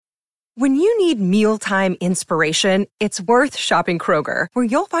When you need mealtime inspiration, it's worth shopping Kroger, where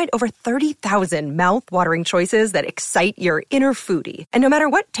you'll find over 30,000 mouth-watering choices that excite your inner foodie. And no matter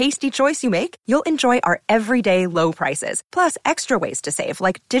what tasty choice you make, you'll enjoy our everyday low prices, plus extra ways to save,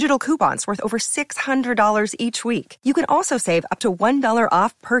 like digital coupons worth over $600 each week. You can also save up to $1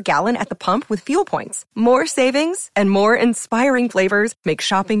 off per gallon at the pump with fuel points. More savings and more inspiring flavors make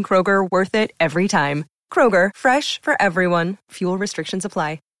shopping Kroger worth it every time. Kroger, fresh for everyone. Fuel restrictions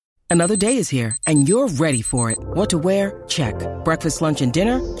apply. Another day is here, and you're ready for it. What to wear? Check. Breakfast, lunch, and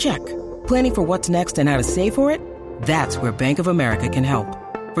dinner? Check. Planning for what's next and how to save for it? That's where Bank of America can help.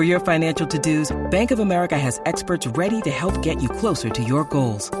 For your financial to-dos, Bank of America has experts ready to help get you closer to your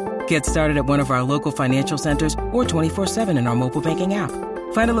goals. Get started at one of our local financial centers or 24/7 in our mobile banking app.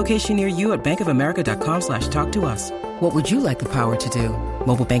 Find a location near you at bankofamerica.com/talktous. What would you like the power to do?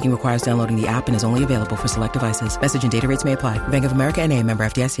 Mobile banking requires downloading the app and is only available for select devices. Message and data rates may apply. Bank of America NA, member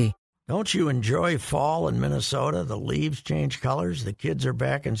FDIC. Don't you enjoy fall in Minnesota? The leaves change colors, the kids are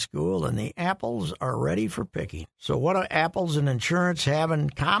back in school, and the apples are ready for picking. So what do apples and insurance have in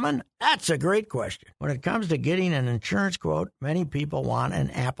common? That's a great question. When it comes to getting an insurance quote, many people want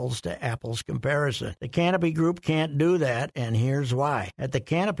an apples-to-apples comparison. The Canopy Group can't do that, and here's why. At the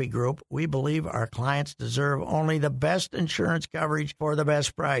Canopy Group, we believe our clients deserve only the best insurance coverage for the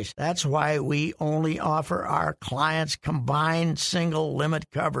best price. That's why we only offer our clients combined single-limit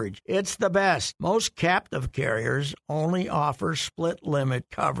coverage. It's the best. Most captive carriers only offer split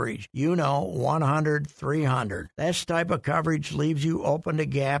limit coverage. 100, 300. This type of coverage leaves you open to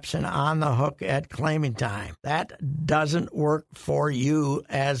gaps and on the hook at claiming time. That doesn't work for you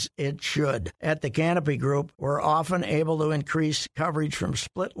as it should. At the Canopy Group, we're often able to increase coverage from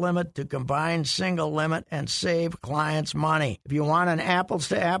split limit to combined single limit and save clients money. If you want an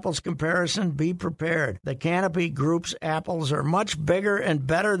apples-to-apples comparison, be prepared. The Canopy Group's apples are much bigger and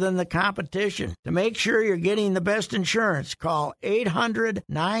better than the competition. To make sure you're getting the best insurance, call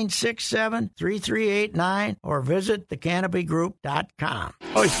 800-967-3389 or visit thecanopygroup.com.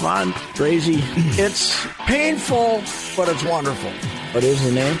 Always fun, crazy. It's painful, but it's wonderful. What is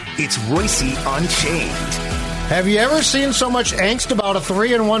the name? It's Royce Unchained. Have you ever seen so much angst about a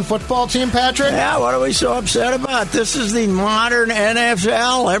 3-1 football team, Patrick? Yeah, what are we so upset about? This is the modern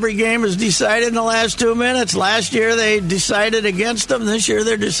NFL. Every game is decided in the last 2 minutes. Last year they decided against them. This year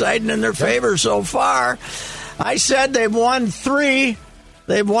they're deciding in their favor so far. I said they've won 3.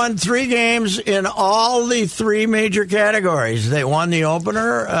 They've won 3 games in all the 3 major categories. They won the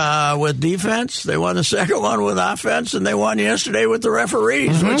opener with defense. They won the second one with offense, and they won yesterday with the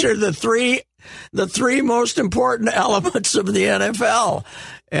referees, which are the three most important elements of the NFL.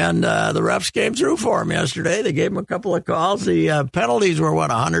 And the refs came through for them yesterday. They gave them a couple of calls. The penalties were,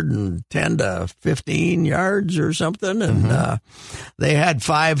 110 to 15 yards or something. And they had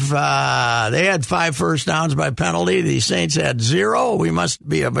 5 first downs by penalty. The Saints had 0. We must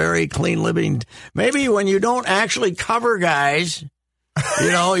be a very clean living. Maybe when you don't actually cover guys,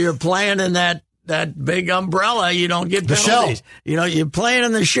 you're playing in that big umbrella, you don't get penalties. You're playing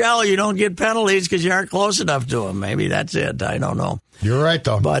in the shell, you don't get penalties because you aren't close enough to them. Maybe that's it. I don't know. You're right,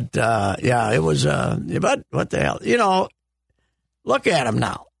 though. But, it was, but what the hell? Look at them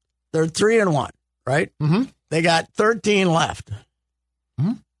now. They're 3-1, right? Mm-hmm. They got 13 left.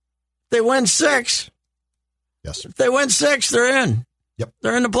 Mm-hmm. They win 6. Yes. If they win 6, they're in. Yep.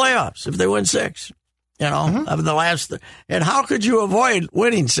 They're in the playoffs if they win 6. Of the last. And how could you avoid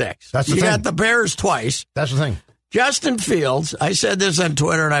winning 6? That's the thing. You got the Bears twice. That's the thing. Justin Fields, I said this on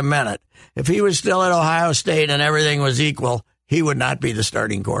Twitter and I meant it. If he was still at Ohio State and everything was equal, he would not be the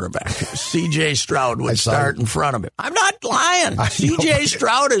starting quarterback. C.J. Stroud would start in front of him. I'm not lying. C.J.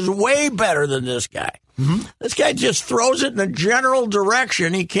 Stroud is way better than this guy. Mm-hmm. This guy just throws it in a general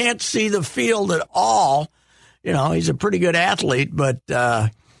direction. He can't see the field at all. He's a pretty good athlete, but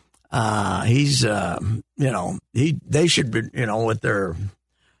he's, they should be,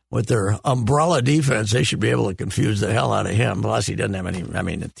 with their umbrella defense, they should be able to confuse the hell out of him. Plus, he doesn't have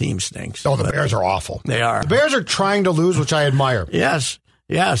any, the team stinks. Oh, the Bears are awful. They are. The Bears are trying to lose, which I admire. Yes,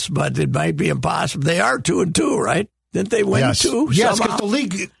 but it might be impossible. They are 2-2, right? Didn't they win 2? Yes, because the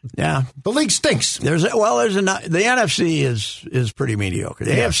league stinks. The NFC is pretty mediocre.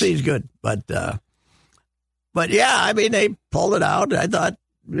 The AFC is good, but yeah, they pulled it out. I thought,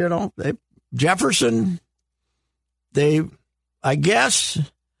 Jefferson, I guess,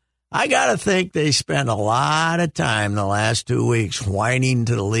 I got to think they spent a lot of time the last 2 weeks whining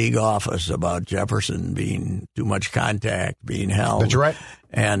to the league office about Jefferson being too much contact, being held. That's right.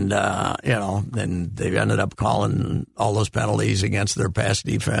 And, then they ended up calling all those penalties against their pass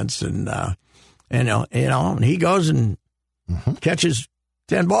defense. And, and he goes and catches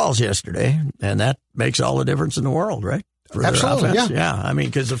 10 balls yesterday, and that makes all the difference in the world, right? For Absolutely, yeah. I mean,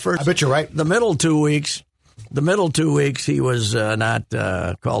 because I bet you're right. The middle 2 weeks, he was not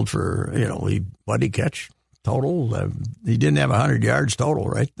called for. What did he catch total? He didn't have 100 yards total,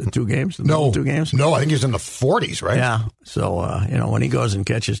 right? The 2 games. No, 2 games. No, I think he's in the 40s, right? Yeah. So when he goes and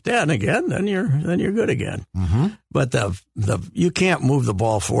catches 10 again, then you're good again. Mm-hmm. But you can't move the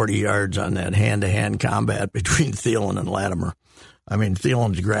ball 40 yards on that hand-to-hand combat between Thielen and Latimer. I mean,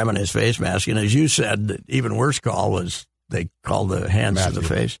 Thielen's grabbing his face mask, and as you said, the even worse call was they called the hands to the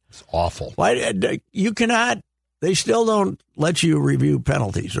face. It's awful. Why you cannot? They still don't let you review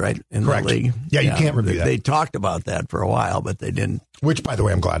penalties, right? In Correct. the league. Yeah, you can't review that. They talked about that for a while, but they didn't. Which, by the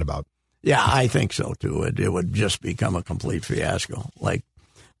way, I'm glad about. Yeah, I think so too. It would just become a complete fiasco. Like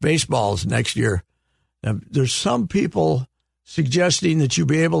baseball's next year. There's some people suggesting that you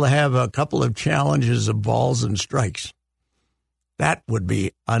be able to have a couple of challenges of balls and strikes. That would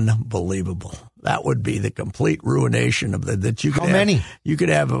be unbelievable. That would be the complete ruination of that you could How many? You could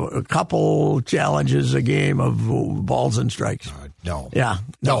have a couple challenges a game of balls and strikes. No. Yeah.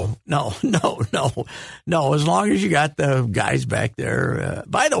 No. As long as you got the guys back there.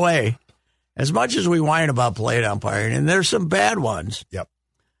 By the way, as much as we whine about plate umpiring, and there's some bad ones. Yep.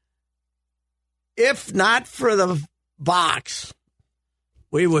 If not for the box,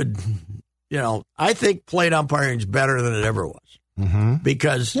 we would, I think plate umpiring is better than it ever was. Mm-hmm.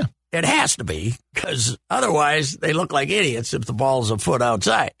 Because it has to be, because otherwise they look like idiots if the ball's a foot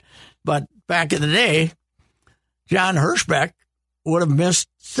outside. But back in the day, John Hirschbeck would have missed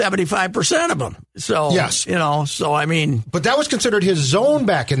 75% of them. So, yes. So I mean. But that was considered his zone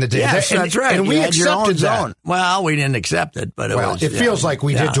back in the day. Yes, that's right. And we accepted that. Zone. Well, we didn't accept it, but it feels like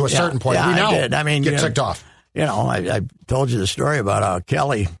we did to a certain point. Yeah, we now did. I mean, get ticked off. I told you the story about how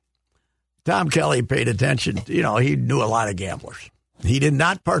Tom Kelly paid attention. He knew a lot of gamblers. He did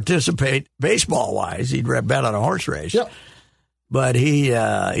not participate baseball-wise. He'd bet on a horse race. Yep. But he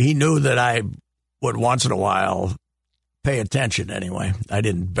knew that I would once in a while pay attention anyway. I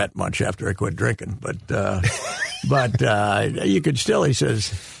didn't bet much after I quit drinking, but you could still, he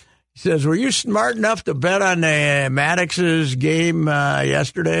says, were you smart enough to bet on Maddox's game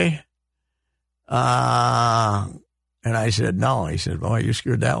yesterday? And I said, no. He said, well, you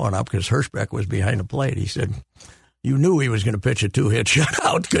screwed that one up because Hirschbeck was behind the plate. He said, you knew he was going to pitch a 2-hit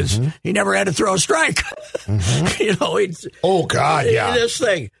shutout because he never had to throw a strike. Mm-hmm. Oh, God, yeah. This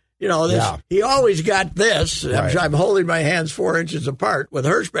thing, he always got this. Right. I'm holding my hands 4 inches apart. With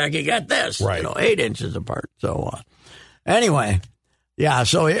Hirschbeck, he got this, 8 inches apart. So, anyway,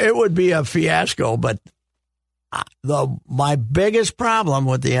 so it would be a fiasco. But my biggest problem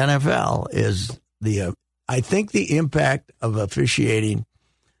with the NFL is I think the impact of officiating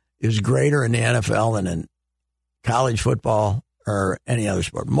is greater in the NFL than in college football or any other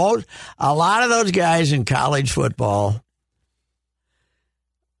sport. A lot of those guys in college football,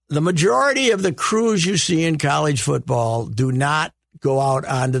 the majority of the crews you see in college football do not go out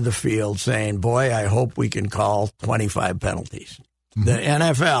onto the field saying, boy, I hope we can call 25 penalties. Mm-hmm. The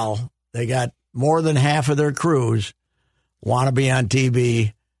NFL, they got more than half of their crews want to be on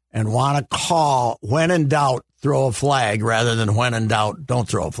TV and want to call, when in doubt, throw a flag rather than when in doubt, don't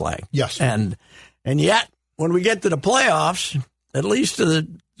throw a flag. Yes. And yet, when we get to the playoffs, at least to the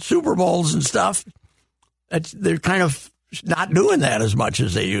Super Bowls and stuff, they're kind of not doing that as much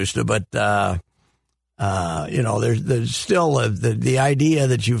as they used to. But, there's still the idea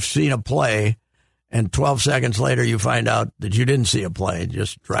that you've seen a play and 12 seconds later you find out that you didn't see a play. It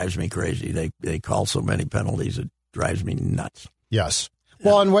just drives me crazy. They call so many penalties, it drives me nuts. Yes.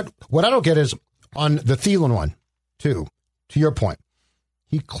 Well, and what I don't get is on the Thielen one, too, to your point,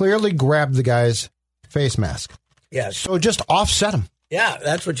 he clearly grabbed the guy's face mask. Yes. So just offset him. Yeah,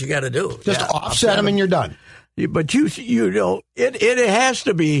 that's what you got to do. Just offset him and you're done. But it has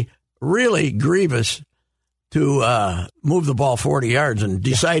to be really grievous to move the ball 40 yards and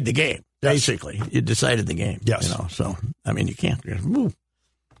decide the game. Yes. Basically, you decided the game. Yes. So, I mean, you can't move.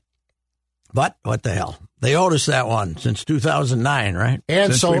 But what the hell? They owed us that one since 2009, right?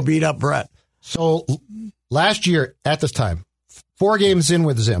 And since we beat up Brett. So last year at this time, 4 games in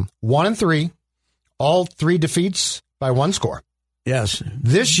with Zim, 1-3, all 3 defeats by 1 score. Yes.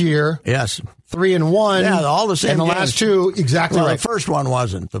 This year, 3-1. Yeah, all the same. And the games. Last 2, exactly right. The first one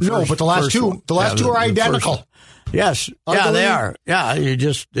wasn't. But the last two are identical. Yes. Yeah, they are. Yeah,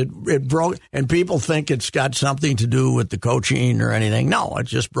 it broke, and people think it's got something to do with the coaching or anything. No, it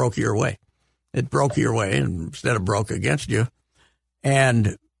just broke your way. It broke your way instead of broke against you.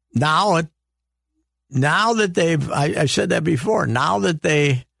 And now that they've, I said that before, now that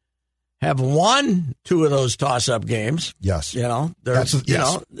they have won 2 of those toss-up games. Yes. You know,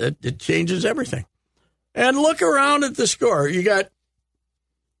 it changes everything. And look around at the score. You got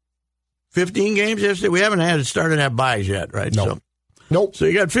 15 games yesterday. We haven't had it started at buys yet, right? No. Nope. So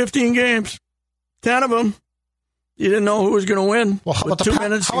you got 15 games, 10 of them. You didn't know who was going to win. Well, how about 2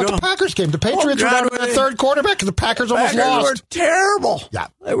 minutes how about ago. the Packers game? The Patriots were down to the third quarterback, and the Packers almost lost. They were terrible. Yeah.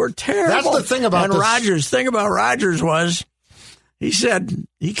 They were terrible. That's the thing about and this. Rodgers. Thing about Rodgers was he said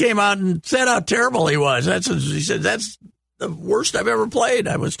he came out and said how terrible he was. He said that's the worst I've ever played.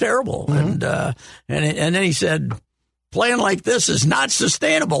 I was terrible. Mm-hmm. And then he said playing like this is not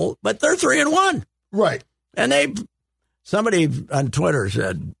sustainable. But they're 3-1. Right. And somebody on Twitter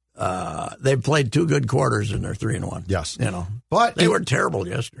said they played 2 good quarters and they're 3-1. Yes. You know, but they were terrible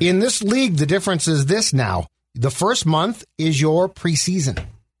yesterday. In this league, the difference is this now. The first month is your preseason.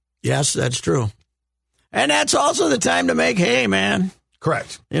 Yes, that's true. And that's also the time to make hay, man.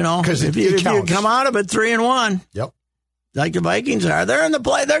 Correct. You know, because if you come out of it 3-1, yep, like the Vikings are, they're in the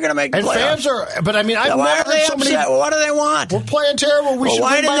play. They're going to make the playoffs. And fans are, but I mean, I've why never are they heard so many. Well, what do they want? We're playing terrible. We should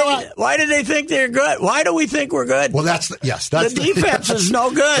win by a lot. Why did they think they're good? Why do we think we're good? Well, that's the defense is no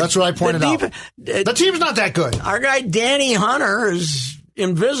good. That's what I pointed out. The team's not that good. Our guy Danny Hunter is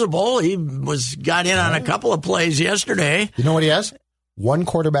invisible. He got in on a couple of plays yesterday. You know what he has? 1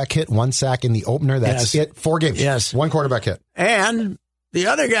 quarterback hit, 1 sack in the opener. That's it. 4 games. Yes. 1 quarterback hit. And the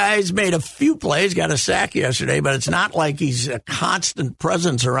other guy's made a few plays, got a sack yesterday, but it's not like he's a constant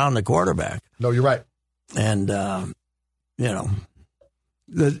presence around the quarterback. No, you're right. And,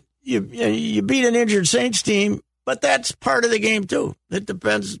 you beat an injured Saints team, but that's part of the game, too. It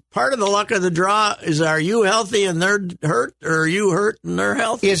depends. Part of the luck of the draw is, are you healthy and they're hurt, or are you hurt and they're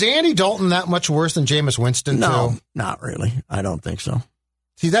healthy? Is Andy Dalton that much worse than Jameis Winston, No, too? not really. I don't think so.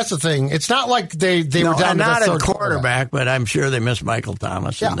 See, that's the thing. It's not like they were down to not their a third quarterback, but I'm sure they missed Michael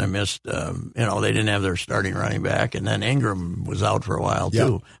Thomas, and Yeah. they missed, they didn't have their starting running back, and then Ingram was out for a while, Yeah.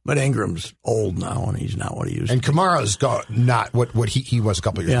 too. But Ingram's old now, and he's not what he used to And be. Kamara's not what he was a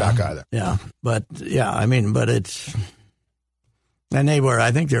couple of years back either. Yeah, but it's, and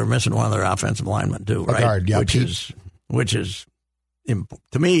I think they were missing one of their offensive linemen too, right? Guard, yeah, which is,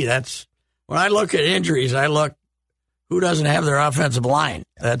 to me, that's when I look at injuries, I look who doesn't have their offensive line.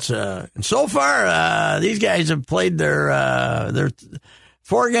 That's and so far these guys have played their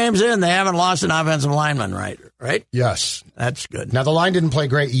 4 games in, they haven't lost an offensive lineman, right? Yes, that's good. Now the line didn't play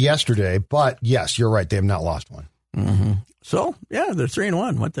great yesterday, but yes, you're right. They have not lost one. Mm-hmm. So yeah, they're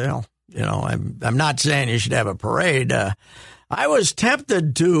 3-1. What the hell? You know, I'm not saying you should have a parade. I was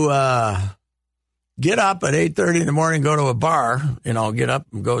tempted to get up at 8:30 in the morning, go to a bar, get up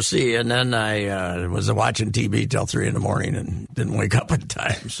and go see. And then I was watching TV till 3 in the morning and didn't wake up in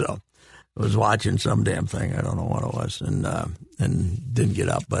time. So I was watching some damn thing. I don't know what it was, and didn't get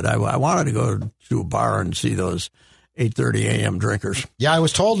up. But I wanted to go to a bar and see those 8:30 a.m. drinkers. Yeah, I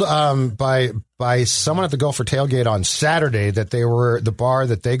was told by someone at the Gopher Tailgate on Saturday that the bar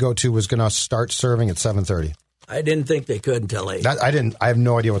that they go to was going to start serving at 7:30. I didn't think they could until 8. I have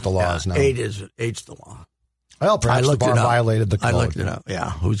no idea what the law is now. 8's the law. Well, perhaps the bar violated the code. I looked it up. Yeah,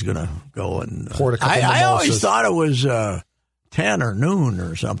 who's going to go and poured a couple I always mimosas. thought it was 10 or noon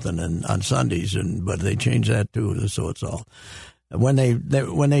or something on Sundays, but they changed that too. So it's all when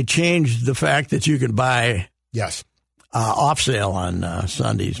they changed the fact that you can buy off sale on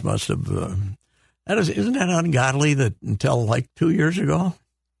Sundays. Must have isn't that ungodly that until like 2 years ago?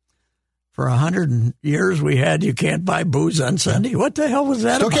 For 100 years, we had you can't buy booze on Sunday. What the hell was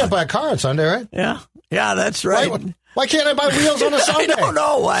that Still about? can't buy a car on Sunday, right? Yeah, that's right. Why can't I buy wheels on a Sunday? I don't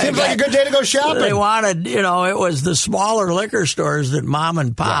know why. Seems like a good day to go shopping. They wanted, it was the smaller liquor stores that mom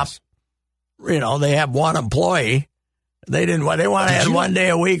and pop, they have one employee. They didn't. They want to have 1 day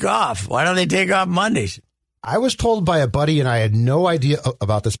a week off. Why don't they take off Mondays? I was told by a buddy, and I had no idea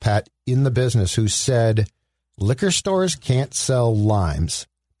about this, Pat, in the business, who said liquor stores can't sell limes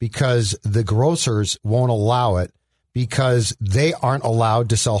because the grocers won't allow it because they aren't allowed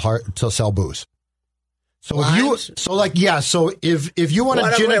to sell booze. So limes? if you want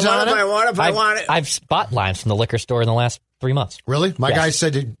a gin and tonic, what if I want it? I've bought limes from the liquor store in the last 3 months. Really? My guy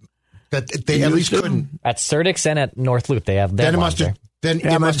said that they at least couldn't. At Surdyk's and at North Loop, they have their limes there.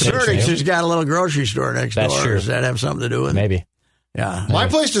 Surdyk's has got a little grocery store next door. True. Does that have something to do with it? Maybe. Yeah. My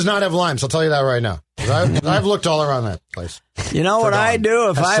place does not have limes. I'll tell you that right now. I've looked all around that place. You know what I do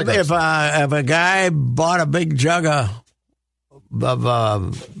if a guy bought a big jug of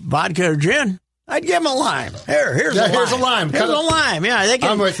vodka or gin, I'd give him a lime. Here's a lime. Here's a lime. Yeah,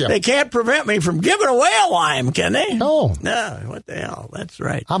 I'm with you. They can't prevent me from giving away a lime, can they? No. No. What the hell? That's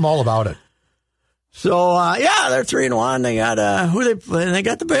right. I'm all about it. So they're 3-1. They got who they play? They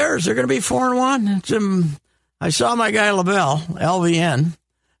got the Bears. They're going to be 4-1. I saw my guy LaBelle, LVN,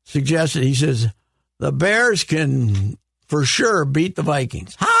 suggested. He says the Bears can for sure beat the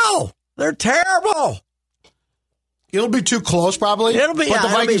Vikings. How? They're terrible. It'll be too close, probably. It'll be, but the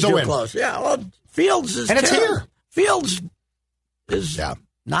Vikings will win. Close. Yeah, well, Fields is and it's terrible. here. Fields is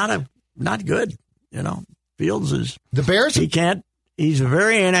not good. You know, Fields is the Bears. He's a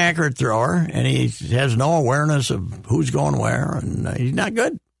very inaccurate thrower, and he has no awareness of who's going where, and he's not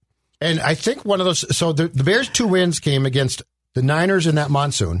good. And I think one of those. So the Bears' 2 wins came against the Niners in that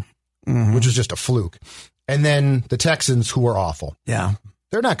monsoon, which was just a fluke, and then the Texans, who were awful. Yeah,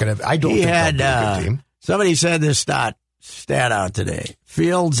 they're not going to. I don't think they'll be a good team. Somebody said this stat out today.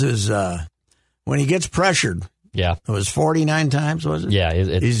 Fields is when he gets pressured. Yeah, it was 49 times, was it? Yeah, I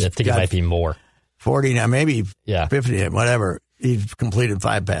think it might be more. 49, maybe 50, whatever. He's completed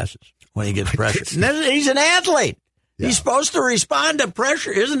 5 passes when he gets pressured. And then he's an athlete. Yeah. He's supposed to respond to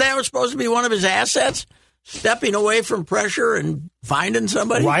pressure. Isn't that supposed to be one of his assets? Stepping away from pressure and finding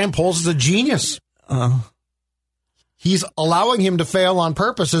somebody? Ryan Poles is a genius. He's allowing him to fail on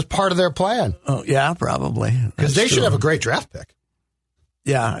purpose as part of their plan. Oh, yeah, probably. Because they should have a great draft pick.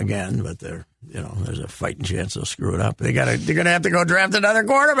 Yeah, again, but there's a fighting chance they'll screw it up. They're gonna have to go draft another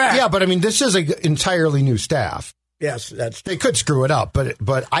quarterback. Yeah, but I mean, this is an entirely new staff. Yes, they could screw it up,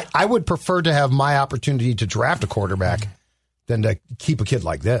 but I would prefer to have my opportunity to draft a quarterback than to keep a kid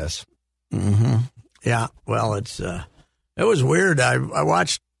like this. Mm-hmm. Yeah, well, it was weird. I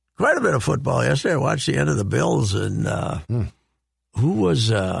watched quite a bit of football yesterday. I watched the end of the Bills, and who was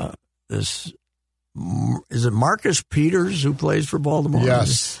this? Is it Marcus Peters who plays for Baltimore?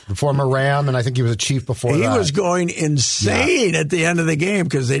 Yes, the former Ram, and I think he was a Chief before that. He was going insane at the end of the game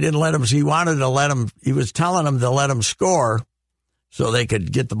because they didn't let him. He wanted to let him. He was telling them to let him score so they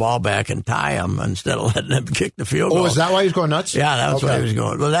could get the ball back and tie him instead of letting him kick the field goal. Oh, is that why he was going nuts? Yeah, that's why he was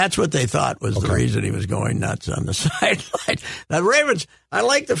going. Well, that's what they thought was the reason he was going nuts on the sideline. The Ravens, I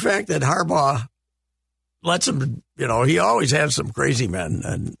like the fact that Harbaugh lets him, he always has some crazy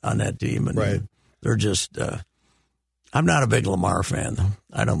men on that team. And right. They're just, I'm not a big Lamar fan.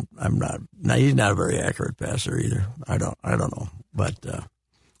 He's not a very accurate passer either. I don't know. But,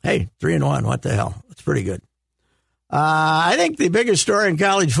 hey, 3-1, what the hell? It's pretty good. I think the biggest story in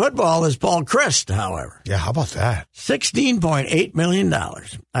college football is Paul Chryst, however. Yeah, how about that? $16.8 million.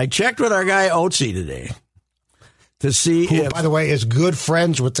 I checked with our guy Otzi today to see who, by the way, is good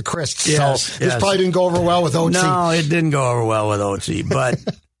friends with the Chrysts. Yes, so this probably didn't go over well with Otzi. No, it didn't go over well with Otzi, but...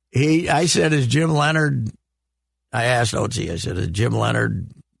 I said, is Jim Leonard, I asked Otzi, is Jim Leonard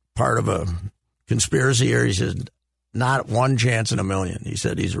part of a conspiracy here? He said, not one chance in a million. He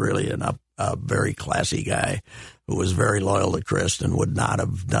said he's really a very classy guy who was very loyal to Chryst and would not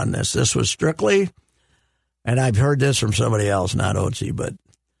have done this. This was strictly, and I've heard this from somebody else, not Otzi, but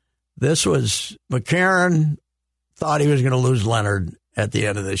this was, McCarron thought he was going to lose Leonard at the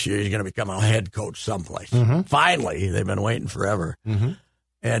end of this year. He's going to become a head coach someplace. Mm-hmm. Finally, they've been waiting forever. Mm-hmm.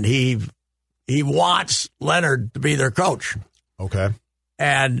 And he wants Leonard to be their coach. Okay.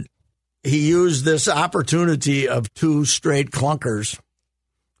 And he used this opportunity of 2 straight clunkers,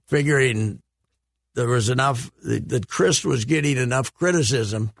 figuring there was enough, that Chryst was getting enough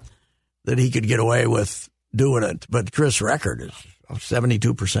criticism that he could get away with doing it. But Chryst's record is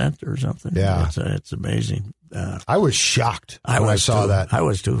 72% or something. Yeah. It's amazing. I was shocked when I saw that. I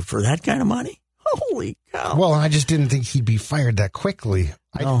was too. For that kind of money? Holy cow. Well, I just didn't think he'd be fired that quickly.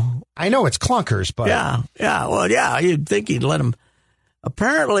 No. I know it's clunkers, but... Yeah. Well, yeah, you'd think he'd let him...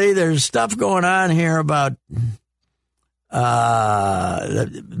 Apparently, there's stuff going on here about...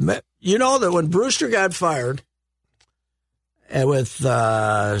 that when Brewster got fired, with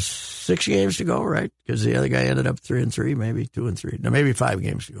 6 games to go, right? Because the other guy ended up 3-3, maybe 2-3. No, maybe 5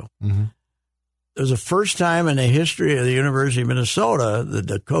 games to go. Mm-hmm. It was the first time in the history of the University of Minnesota that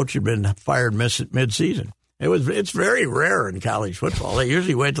the coach had been fired mid-season. It's very rare in college football. They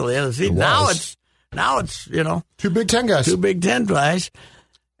usually wait till the end of the season. Now it's 2 Big Ten guys. 2 Big Ten guys.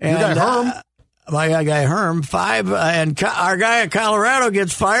 And your guy Herm. My guy Herm, 5, and our guy at Colorado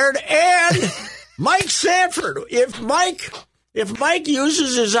gets fired, and Mike Sanford. If Mike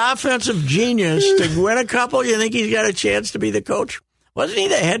uses his offensive genius to win a couple, you think he's got a chance to be the coach? Wasn't he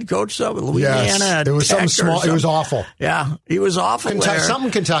the head coach of Louisiana? Yes, it was something small. It was awful. Yeah, he was awful.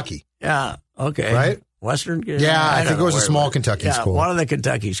 Kentucky. Yeah, okay. Right? Western? Yeah, I think it was a small Kentucky school. One of the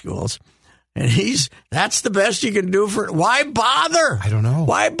Kentucky schools. And that's the best you can do why bother? I don't know.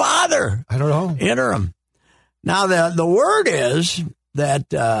 Why bother? I don't know. Interim. Now, the word is that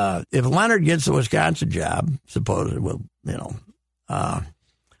if Leonard gets the Wisconsin job, supposedly,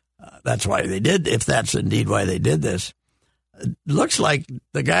 That's why they did, if that's indeed why they did this. It looks like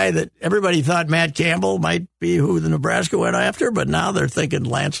the guy that everybody thought Matt Campbell might be who the Nebraska went after, but now they're thinking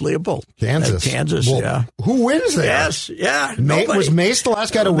Lance Leopold. Kansas. Well, yeah. Who wins there? Yes, yeah. Was Mace the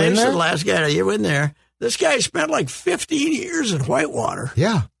last guy to win there? Mace the last guy to win there. This guy spent like 15 years in Whitewater.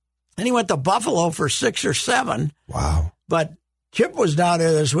 Yeah. And he went to Buffalo for 6 or 7. Wow. But Chip was down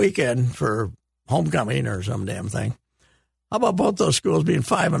there this weekend for homecoming or some damn thing. How about both those schools being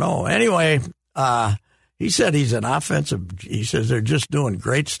 5-0? Anyway, he said he's an offensive. He says they're just doing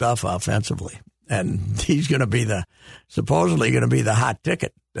great stuff offensively, and he's going to be supposedly going to be the hot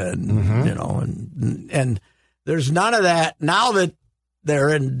ticket. And you know, and there's none of that now that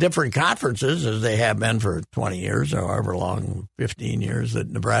they're in different conferences as they have been for 20 years or however long, 15 years that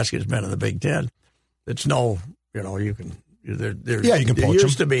Nebraska's been in the Big Ten. It's no, you know, you can. You can poach him. It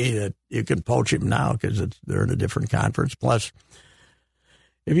used to be that you can poach him now because they're in a different conference. Plus,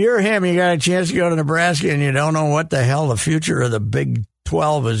 if you're him, you got a chance to go to Nebraska and you don't know what the hell the future of the Big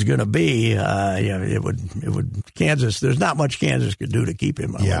 12 is going to be. It would Kansas. There's not much Kansas could do to keep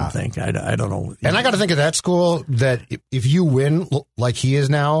him. I wouldn't think. I don't know. And I got to think of that school that if you win like he is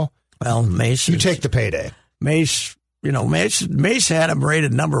now, well, Mace, you take the payday. Mace, you know, Mace had him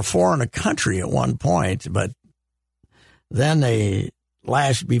rated number 4 in the country at one point, but then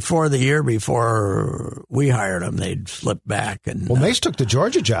before the year before we hired him, they'd slipped back. And Mace took the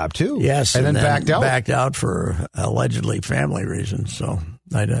Georgia job too. Yes, and then backed out. Backed out for allegedly family reasons. So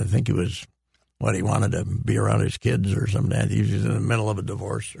I think he was he wanted to be around his kids or something. He was in the middle of a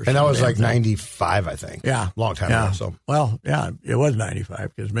divorce. And that was like 95, I think. Yeah, long time ago. So it was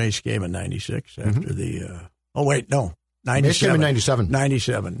 95 because Mace came in 96 after the. Oh wait, no, 97. Mace came in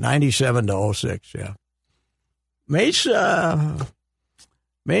 97. 97 to 06. Yeah. Mace, by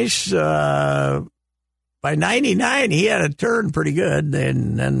 99, he had a turn pretty good.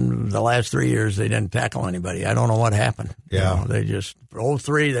 And then the last 3 years, they didn't tackle anybody. I don't know what happened. Yeah. You know, they just, for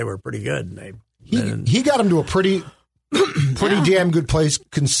 03, they were pretty good. He got him to a pretty damn good place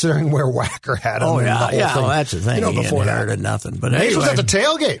considering where Wacker had him. Oh, yeah. Thing. Well, that's the thing. You know, he before inherited nothing. But Mace anyway, was at the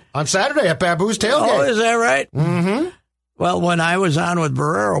tailgate on Saturday at Baboo's tailgate. Oh, is that right? Mm-hmm. Well, when I was on with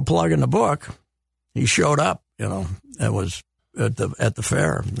Barrero plugging the book, he showed up. You know, it was at the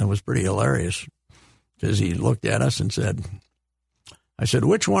fair. It was pretty hilarious because he looked at us and said, I said,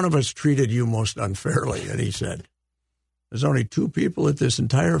 which one of us treated you most unfairly? And he said, there's only 2 people at this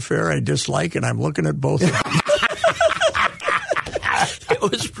entire fair I dislike, and I'm looking at both of them. It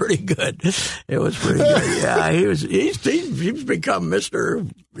was pretty good. Yeah, he's become Mr.,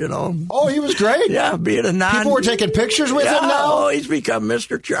 you know. Oh, he was great. Yeah, being a people were taking pictures with him now. Oh, he's become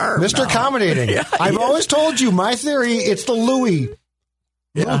Mr. Charm. Mr. Accommodating. Yeah, I've always told you, my theory, it's the Louis.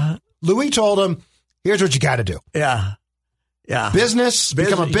 Yeah. Louis told him, here's what you got to do. Yeah. Yeah. Business,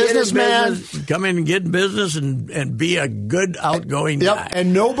 become a businessman. Come in and get in business and be a good, outgoing guy.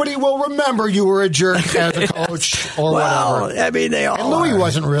 And nobody will remember you were a jerk as a coach or whatever. I mean, they all And Louis are.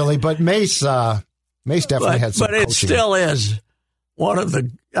 wasn't really, but Mace definitely had some coaching. But it still is one of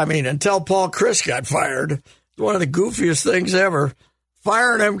the, I mean, until Paul Chryst got fired, one of the goofiest things ever.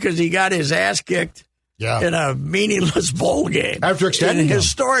 Firing him because he got his ass kicked in a meaningless bowl game. After extending him. In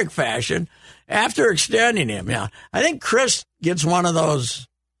historic fashion. After extending him, yeah. I think Chris gets one of those,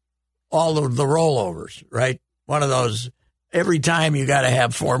 all of the rollovers, right? One of those, every time you got to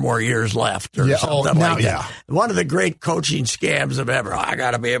have 4 more years left or something like that. One of the great coaching scams of ever. I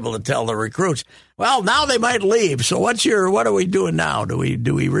got to be able to tell the recruits. Well, now they might leave. So what are we doing now? Do we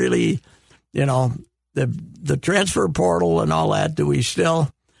really, you know, the transfer portal and all that, do we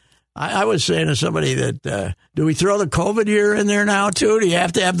still... I was saying to somebody that, do we throw the COVID year in there now, too? Do you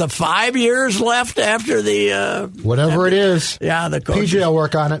have to have the 5 years left after the... Whatever it is. Yeah, the coaches. PJ will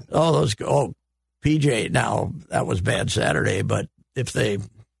work on it. PJ, now, that was bad Saturday, but if they,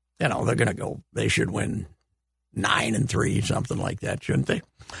 you know, they're going to go, they should win 9-3, something like that, shouldn't they?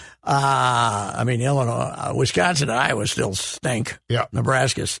 I mean, Illinois, Wisconsin and Iowa still stink. Yeah.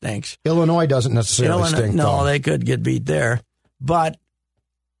 Nebraska stinks. Illinois doesn't necessarily stink, No, they could get beat there. But...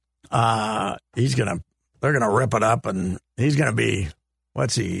 they're gonna rip it up, and he's gonna be,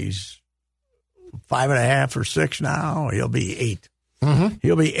 he's 5.5 or 6 now. He'll be 8. Mm-hmm.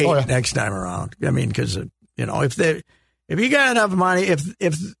 He'll be 8 next time around. I mean, because you know, if you got enough money,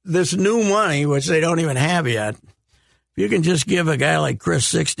 if this new money, which they don't even have yet, if you can just give a guy like Chris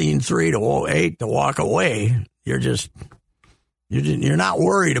 16-3 to 8 to walk away, you're not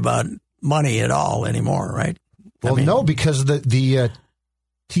worried about money at all anymore, right? Well, no, because the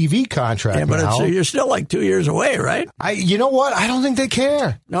TV contract Yeah, but now. you're still like 2 years away, right? You know what? I don't think they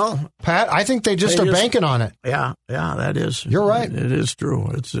care. No, Pat, I think they just are banking on it. Yeah, that is. You're right. It is true.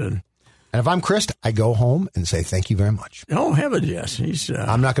 It's And if I'm Chris, I go home and say thank you very much. Oh, heavens, yes.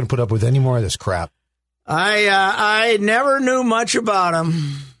 I'm not going to put up with any more of this crap. I never knew much about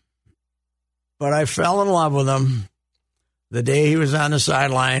him, but I fell in love with him the day he was on the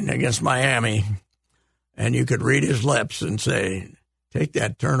sideline against Miami, and you could read his lips and say, take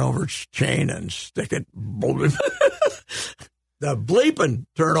that turnover chain and stick it, the bleeping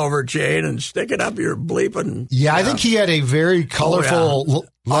turnover chain and stick it up your bleeping. Yeah, I think he had a very colorful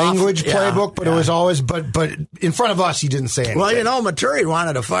language playbook, but it was always, but in front of us, he didn't say anything. Well, Maturi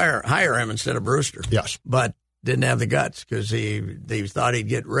wanted to hire him instead of Brewster. Yes. But didn't have the guts because they thought he'd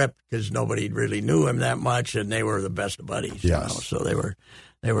get ripped because nobody really knew him that much, and they were the best of buddies. Yes. So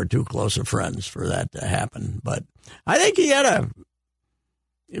they were too close of friends for that to happen. But I think he had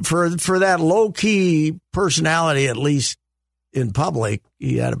for that low-key personality, at least in public,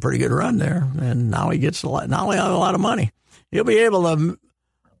 he had a pretty good run there, and now he gets not only a lot of money, he'll be able to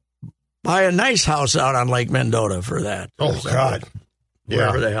buy a nice house out on Lake Mendota for that. Oh, God.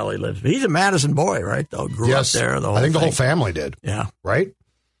 Wherever the hell he lives. He's a Madison boy, right, though? Grew up there. I think the whole family did. Yeah. Right?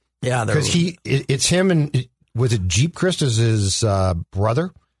 Yeah. Because it's him and, was it Jeep Christus, his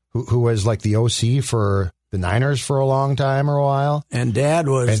brother, who was like the OC for the Niners for a long time or a while? And Dad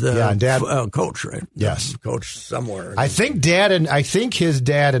was coach, right? Yes. Coach somewhere. I think his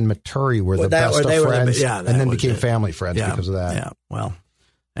dad and Maturi were the best of friends, and then became family friends because of that. Yeah. Well,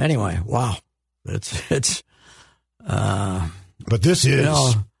 anyway, wow. But this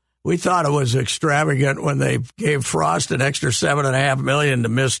is. We thought it was extravagant when they gave Frost an extra $7.5 million to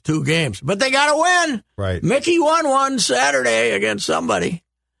miss 2 games, but they got to win. Right. Mickey won one Saturday against somebody.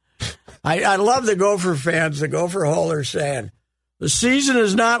 I love the Gopher fans, the Gopher holders saying, the season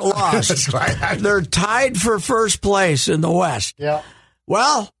is not lost. That's right. They're tied for first place in the West. Yeah.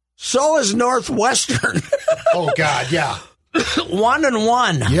 Well, so is Northwestern. Oh, God, yeah.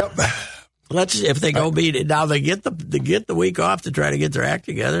 1-1. Yep. If they go beat it now, they get the week off to try to get their act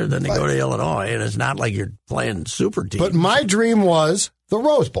together. Then they go to Illinois, and it's not like you're playing super teams. But my dream was the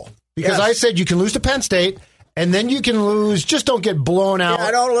Rose Bowl because I said you can lose to Penn State, and then you can lose. Just don't get blown out.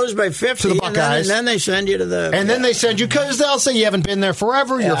 Yeah, don't lose by 50 to the Buckeyes. And then they send you to the. And then they send you because they'll say you haven't been there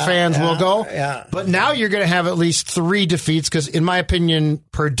forever. Your fans will go. Yeah. But now you're going to have at least 3 defeats because, in my opinion,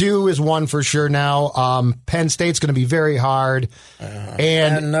 Purdue is one for sure now. Penn State's going to be very hard,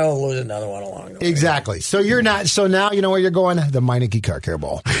 and they'll lose another one along the way. Exactly. So you're not. So now you know where you're going. The Meineke Car Care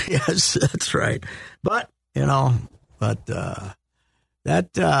Bowl. Yes, that's right. But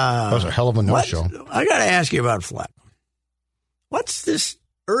that was a hell of a no-show. I got to ask you about Fleck. What's this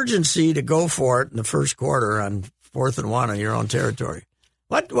urgency to go for it in the first quarter on 4th and 1 on your own territory?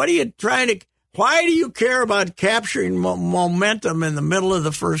 What are you trying to? Why do you care about capturing momentum in the middle of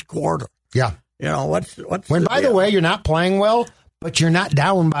the first quarter? Yeah. What's when by the way you're not playing well, but you're not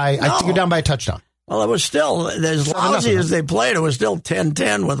down by. No. I think you're down by a touchdown. Well, it was still as lousy as they played. It was still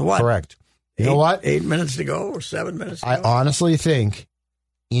 10-10 with what? Correct. You know what? 8 minutes to go or 7 minutes to go? I honestly think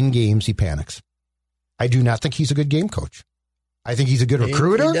in games he panics. I do not think he's a good game coach. I think he's a good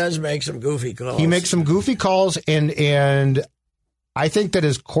recruiter. He does make some goofy calls. He makes some goofy calls, and I think that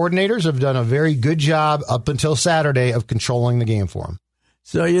his coordinators have done a very good job up until Saturday of controlling the game for him.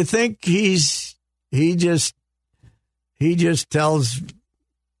 So you think he just tells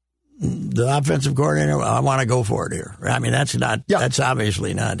the offensive coordinator, I want to go for it here. I mean, that's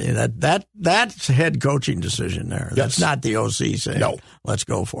obviously not that's a head coaching decision there. Yes. That's not the OC saying, no, let's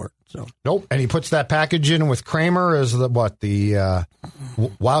go for it. So nope. And he puts that package in with Kramer as the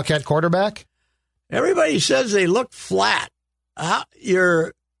Wildcat quarterback. Everybody says they look flat.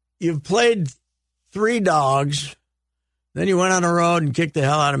 You've played 3 dogs, then you went on the road and kicked the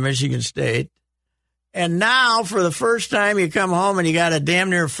hell out of Michigan State. And now, for the first time, you come home and you got a damn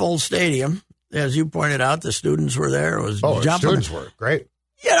near full stadium. As you pointed out, the students were there. It was jumping. The students were great.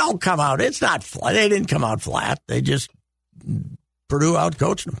 You don't come out. It's not flat. They didn't come out flat. They just Purdue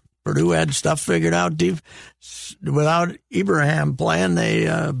outcoached them. Purdue had stuff figured out deep. Without Ibrahim playing, they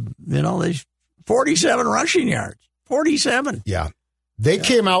 47 rushing yards. 47. Yeah. They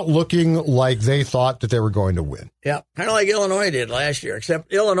came out looking like they thought that they were going to win. Yeah, kind of like Illinois did last year,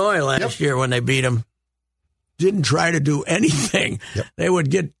 except Illinois last year when they beat them didn't try to do anything. Yep. They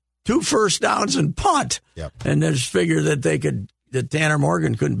would get 2 first downs and punt, and just figure that Tanner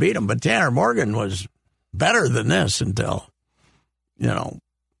Morgan couldn't beat them. But Tanner Morgan was better than this until,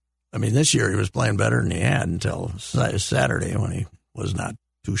 this year he was playing better than he had until Saturday when he was not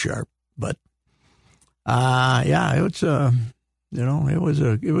too sharp. But, You know, it was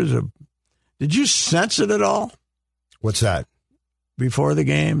a. Did you sense it at all What's that? before the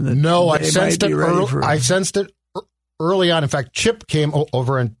game? That No, I they sensed might it. be ready for- I sensed it early on. In fact, Chip came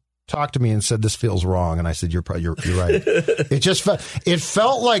over and talked to me and said, "This feels wrong." And I said, "You're right." It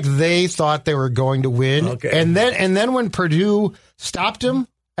felt like they thought they were going to win. Okay. And then when Purdue stopped him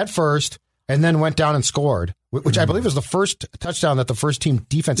at first and then went down and scored, which I believe was the first touchdown that the first team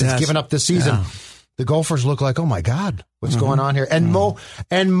defense has given up this season. Yeah. The Gophers look like, oh my God, what's going on here? And Mo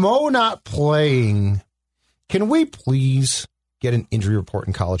not playing. Can we please get an injury report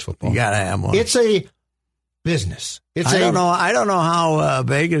in college football? You gotta have one. It's a business. I don't know how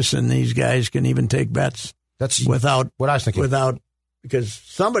Vegas and these guys can even take bets. That's without what I was thinking. Because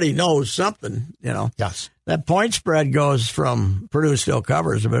somebody knows something. You know. Yes. That point spread goes from Purdue still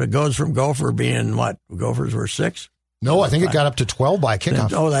covers, but it goes from Gopher being what? Gophers were 6. No, I think it got up to 12 by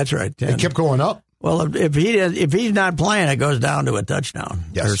kickoff. Oh, that's right. 10. It kept going up. Well, if he's not playing, it goes down to a touchdown.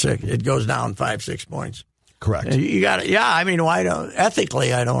 Yes. Or 6. It goes down 5-6 points. Correct. You got it. Yeah, I mean, why don't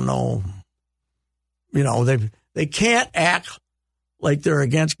ethically? I don't know. You know, they can't act like they're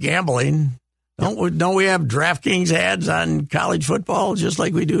against gambling. Don't we have DraftKings ads on college football just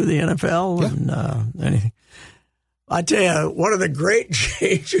like we do the NFL and anything? I tell you, one of the great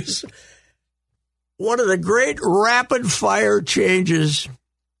changes, one of the great rapid fire changes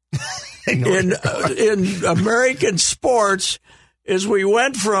in American sports is we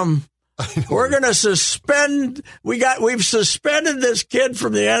went from we're going to suspend. We've suspended this kid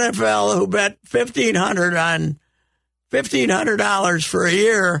from the NFL who bet $1,500 for a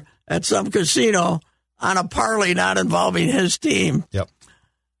year at some casino on a parlay not involving his team. Yep.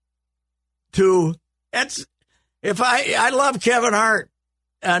 I love Kevin Hart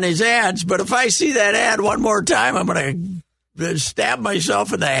on his ads, but if I see that ad one more time, I'm going to stab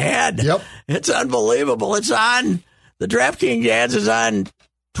myself in the head. Yep. It's unbelievable. It's on the DraftKings ads is on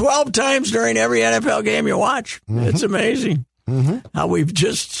 12 times during every NFL game you watch. Mm-hmm. It's amazing how we've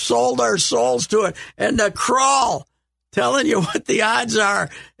just sold our souls to it. And the crawl telling you what the odds are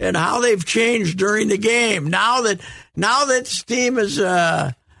and how they've changed during the game. Now that this team is,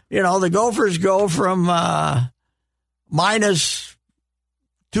 the Gophers go from minus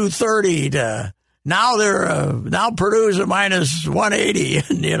 230 to now Purdue's a minus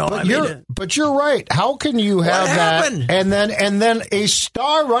 180. But you're right. How can you have that and then a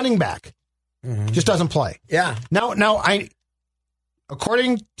star running back just doesn't play? Yeah. Now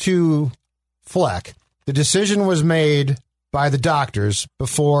according to Fleck, the decision was made by the doctors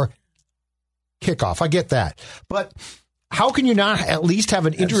before kickoff. I get that. But how can you not at least have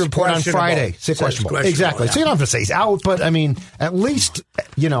an injury report on Friday? Say questionable. Exactly. Yeah. So you don't have to say he's out, but I mean, at least,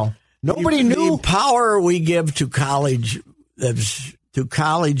 nobody knew. The power we give to college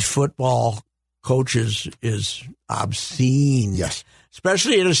football coaches is obscene. Yes.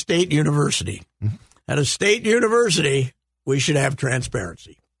 Especially at a state university. Mm-hmm. At a state university, we should have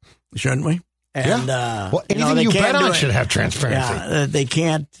transparency, shouldn't we? And, well, anything you bet on should have transparency. Yeah, they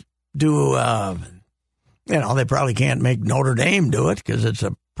can't do, they probably can't make Notre Dame do it because it's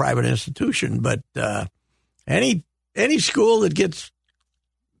a private institution. But any school that gets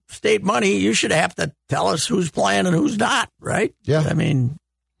state money, you should have to tell us who's playing and who's not, right? Yeah. I mean,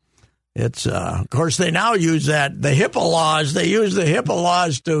 it's, of course, they now use the HIPAA laws. They use the HIPAA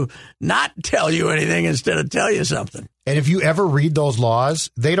laws to not tell you anything instead of tell you something. And if you ever read those laws,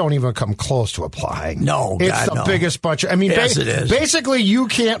 they don't even come close to applying. No, it's the biggest bunch. I mean, yes, it is. Basically, you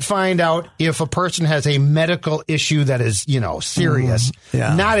can't find out if a person has a medical issue that is, serious.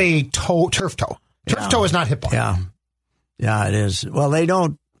 Yeah. Not a turf toe. Turf toe is not HIPAA. Yeah. Yeah, it is. Well, they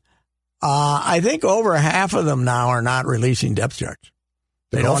don't. I think over half of them now are not releasing depth charts.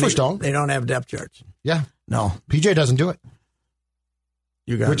 They don't have depth charts. Yeah. No. PJ doesn't do it.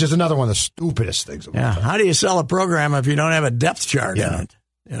 Which is another one of the stupidest things. Yeah. How do you sell a program if you don't have a depth chart in it?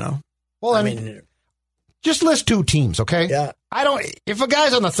 Well, I mean, just list 2 teams, okay? Yeah. If a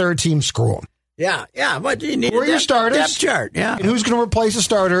guy's on the third team, screw him. Yeah. Yeah. But you need your starters? Depth chart. Yeah. And who's going to replace a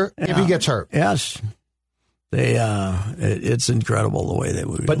starter if he gets hurt? Yes. It's incredible the way they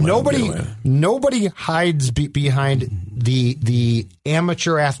would. But nobody hides behind the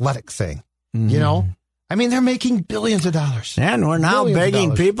amateur athletic thing. Mm-hmm. I mean, they're making billions of dollars. And we're now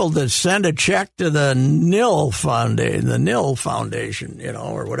begging people to send a check to the NIL Foundation,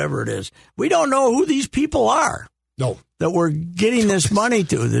 or whatever it is. We don't know who these people are. No. That we're getting this money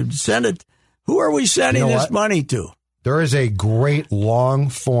to. Send it. Who are we sending this money to? There is a great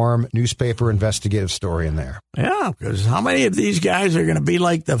long-form newspaper investigative story in there. Yeah, because how many of these guys are going to be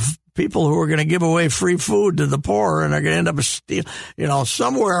like the people who are going to give away free food to the poor and are going to end up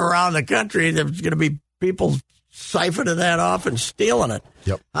somewhere around the country there's going to be people siphoning that off and stealing it.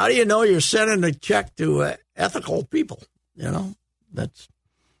 Yep. How do you know you're sending a check to ethical people? That's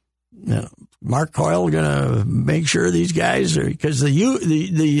Mark Coyle going to make sure these guys are, because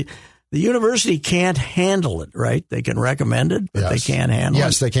the university can't handle it, right? They can recommend it, but they can't handle it.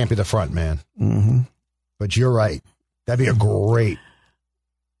 Yes, they can't be the front man. Mm-hmm. But you're right. That'd be a great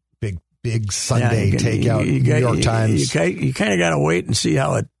big Sunday takeout. New York Times. You kind of got to wait and see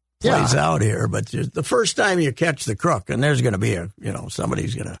how it plays out here. But the first time you catch the crook, and there's going to be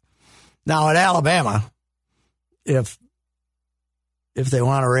somebody's going to. Now at Alabama, if they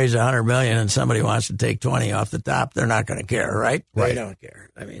want to raise $100 million and somebody wants to take 20 off the top, they're not going to care, right? They don't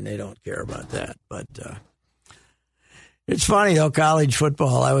care. I mean, they don't care about that. But it's funny though, college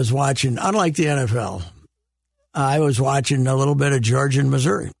football. I was watching, unlike the NFL. I was watching a little bit of Georgia and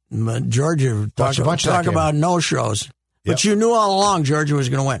Missouri. Georgia talk about no-shows. But you knew all along Georgia was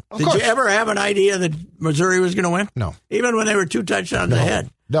going to win. Did you ever have an idea that Missouri was going to win? No. Even when they were 2 touchdowns ahead?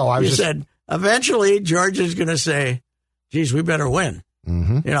 No, you said, eventually Georgia's going to say, geez, we better win.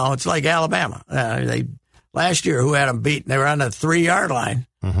 Mm-hmm. It's like Alabama. Last year, who had them beat? They were on the 3-yard line.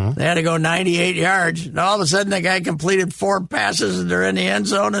 Mm-hmm. They had to go 98 yards. And all of a sudden, the guy completed 4 passes, and they're in the end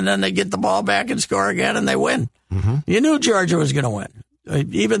zone, and then they get the ball back and score again, and they win. Mm-hmm. You knew Georgia was going to win.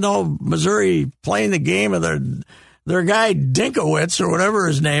 Even though Missouri playing the game of their guy Dinkowitz, or whatever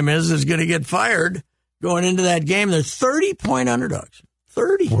his name is going to get fired going into that game. They're 30-point underdogs.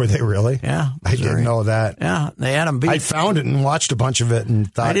 30. Were they really? Yeah. I didn't know that. Yeah, they had them beat. I found it and watched a bunch of it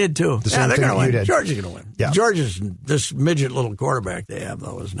and thought I did too. The same they're thing going to win. did. Georgia's going to win. Yeah. Georgia's, this midget little quarterback they have,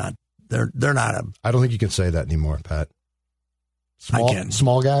 though, is not, they're not a. I don't think you can say that anymore, Pat. I can.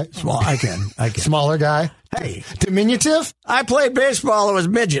 Small guy? I can. Smaller guy? Hey. Diminutive? I played baseball. It was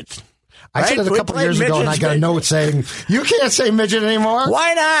midgets. I said it a couple years ago, and I got a note saying, you can't say midget anymore.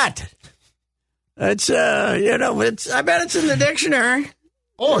 Why not? It's, I bet it's in the dictionary.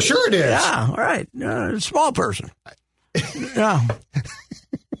 Oh, sure it is. Yeah, all right. Small person. Yeah.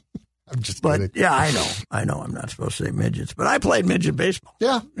 I'm just kidding. But, yeah, I know I'm not supposed to say midgets, but I played midget baseball.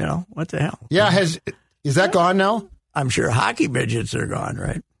 Yeah. What the hell? Yeah, is that gone now? I'm sure hockey midgets are gone,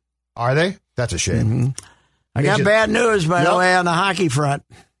 right? Are they? That's a shame. Mm-hmm. I got bad news, by the way, on the hockey front.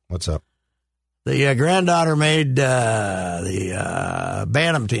 What's up? The granddaughter made the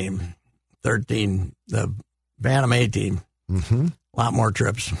Bantam team, 13, the Bantam A team. Mm-hmm. A lot more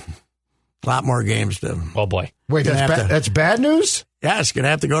trips, a lot more games to. Oh, boy. Wait, that's bad news? Yeah, it's going to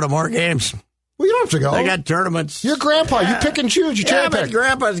have to go to more games. Well, you don't have to go. They got tournaments. Your grandpa, you pick and choose. You cherry pick. But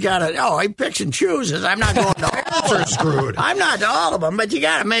Grandpa's got it. Oh, he picks and chooses. I'm not going to all of them. Screwed. I'm not to all of them, but you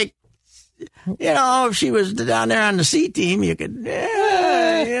got to make. If she was down there on the C team, you could,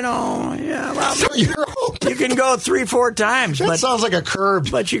 well, so you can go 3-4 times. That sounds like a curb.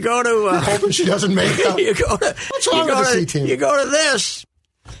 But you go to. You're hoping she doesn't make it. What's wrong with the C team? You go to this.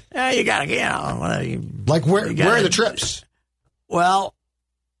 You got to, like where are the trips? Well,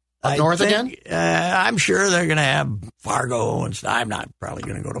 up north again? I'm sure they're going to have Fargo and stuff. I'm not probably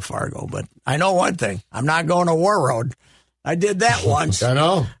going to go to Fargo, but I know one thing. I'm not going to War Road. I did that once. I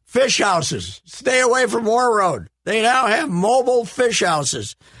know. Fish houses. Stay away from War Road. They now have mobile fish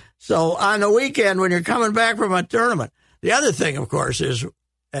houses. So on the weekend when you're coming back from a tournament, the other thing, of course, is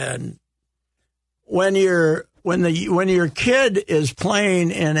when your kid is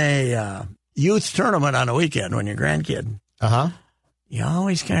playing in a youth tournament on the weekend, when your grandkid, you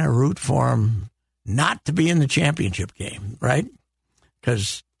always kind of root for them not to be in the championship game, right?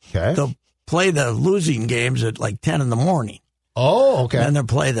 Because they'll play the losing games at like 10 in the morning. Oh, okay. And they'll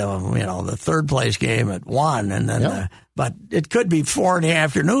play the third place game at 1, and then but it could be 4 in the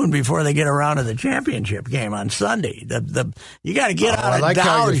afternoon before they get around to the championship game on Sunday. You got to get out of Dodge.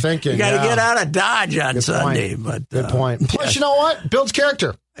 How you're thinking. You got to get out of Dodge on Good Sunday. Point. But good point. Plus, you know what? Builds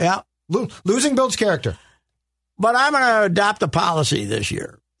character. Yeah, losing builds character. But I'm going to adopt a policy this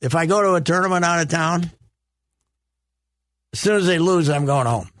year. If I go to a tournament out of town, as soon as they lose, I'm going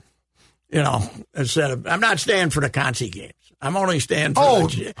home. I'm not staying for the Concy games. I'm only staying for.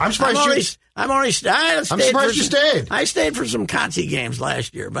 I'm surprised you stayed. I stayed for some Concy games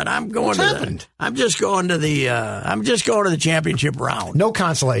last year, but I'm going I'm just going to the championship round. No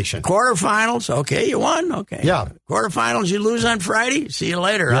consolation. Quarterfinals, okay, you won, okay. Yeah. Quarterfinals, you lose on Friday. See you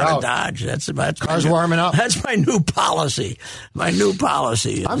later out of Dodge. That's Cars warming up. That's my new policy.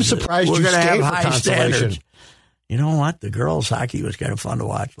 I'm surprised you stayed have for high consolation. Standards. You know what? The girls' hockey was kind of fun to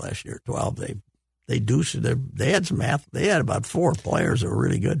watch last year. 12, they had some math. They had about 4 players that were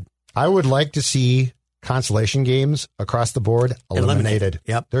really good. I would like to see consolation games across the board eliminated.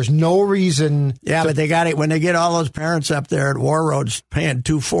 Yep. There's no reason. Yeah, but they got it when they get all those parents up there at War Road paying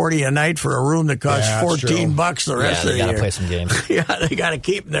 $240 a night for a room that costs $14 the rest of the year. They got to play some games. Yeah, they got to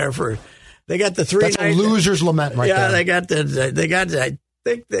keep them there for. They got the 3 That's night. a loser's lament right there. Yeah, they got.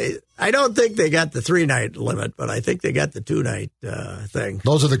 I don't think they got the 3-night limit, but I think they got the 2-night thing.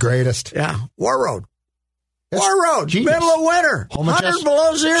 Those are the greatest. Yeah, War Road. That's War Road, genius. middle of winter, Home of 100 Jess,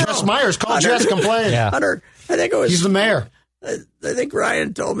 below zero. Jess Myers called Jess complained. Yeah. 100. I think it was. He's the mayor. I think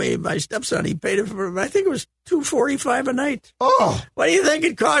Ryan told me, my stepson, he paid it for. I think it was $245 a night. Oh, What do you think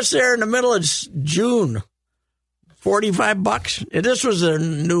it costs there in the middle of June? $45. This was a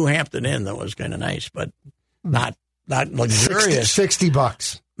New Hampton Inn that was kind of nice, but not luxurious.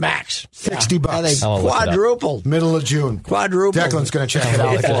 $60. Max $60. Yeah, they I'll look it up. quadrupled. Middle of June. Quadrupled. Declan's going to check it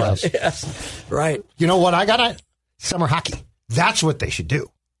out for us. Yes, right. You know what? I got it. Summer hockey. That's what they should do.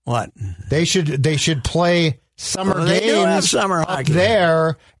 What? They should play summer Well, they do have games summer up hockey.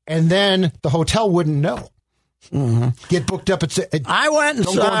 there, and then the hotel wouldn't know. Mm-hmm. Get booked up at. I went and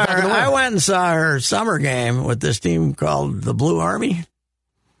Don't go back in the winter. I went and saw her summer game with this team called the Blue Army.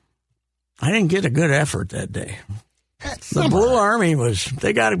 I didn't get a good effort that day. The Blue Army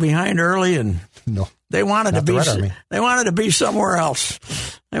they got it behind early, and No, they wanted to not the be. Red Army. They wanted to be somewhere else.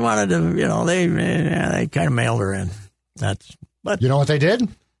 They wanted to, they kind of mailed her in. But you know what they did?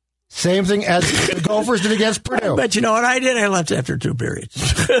 Same thing as the Gophers did against Purdue. But you know what I did? I left after 2 periods.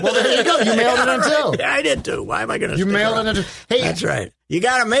 Well, there you go. You mailed it in too. Yeah, I did too. Why am I going to? You mailed it in. Hey, That's right. You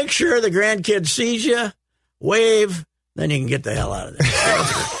got to make sure the grandkid sees you, wave, then you can get the hell out of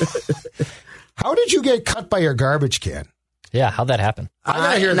there. how did you get cut by your garbage can? Yeah, how'd that happen? I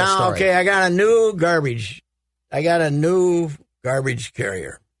gotta hear this story. Okay, I got a new garbage.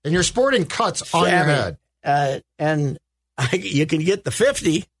 Carrier. And you're sporting cuts on your head. And you can get the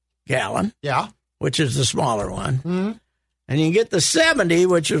 50-gallon, Yeah. which is the smaller one. Mm-hmm. And you can get the 70,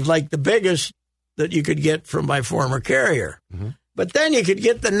 which is like the biggest that you could get from my former carrier. Mm-hmm. But then you could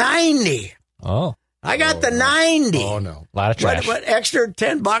get the 90. Oh, I got the 90. Oh no. a lot of trash. What extra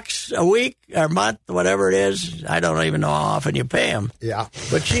 $10 a week or month, whatever it is? I don't even know how often you pay them. Yeah.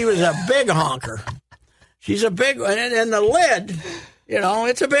 But she was a big honker. She's a big one. And the lid,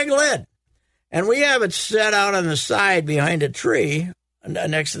 it's a big lid. And we have it set out on the side behind a tree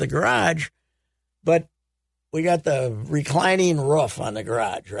next to the garage. But we got the reclining roof on the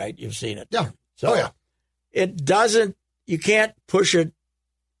garage, right? You've seen it. Yeah. So yeah. it doesn't, you can't push it.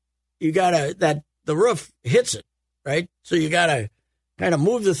 You got to, the roof hits it, right? So you got to kind of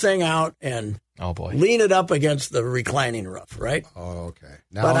move the thing out and Oh boy. lean it up against the reclining roof, right? Oh, okay.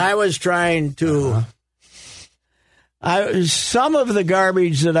 Now, But I was trying to. Some of the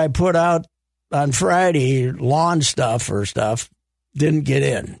garbage that I put out on Friday, lawn stuff, didn't get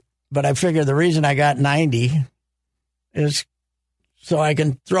in. But I figured the reason I got 90 is so I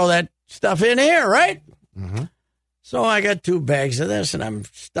can throw that stuff in here, right? Mm-hmm. So I got 2 bags of this, and I'm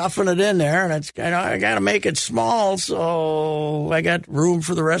stuffing it in there, and it's kind of I got to make it small so I got room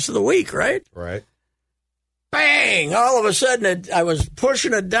for the rest of the week, right? Right. Bang! All of a sudden, I was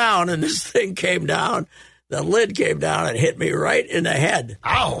pushing it down, and this thing came down. The lid came down and hit me right in the head.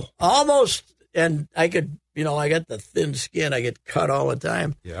 Ow! Almost, and I could, I got the thin skin. I get cut all the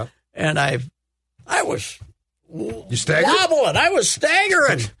time. Yeah. And I was You staggered? wobbling. I was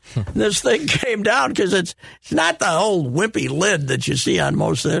staggering. This thing came down because it's not the old wimpy lid that you see on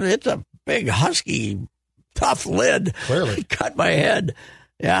most of it. It's a big, husky, tough lid. Clearly. It cut my head.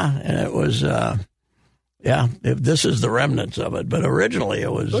 Yeah, and it was, this is the remnants of it. But originally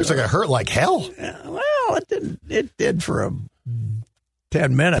it was. Looks like it hurt like hell. Well, it didn't. It did for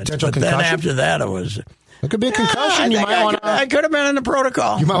 10 minutes. Potential but then concussion? after that, it was. It could be a concussion. I could have been in the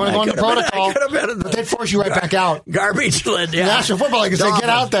protocol. You might want to go in the protocol. I could have been in the But they'd force you right back out. garbage lid. Yeah. National Football League, say, get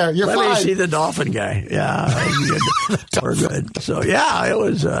out there. You're Let fine. me see the dolphin guy. Yeah, we're good. So yeah, it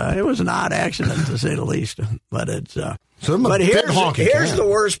was an odd accident to say the least. But it's but here's the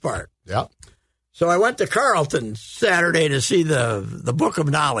worst part. Yeah. So I went to Carleton Saturday to see the Book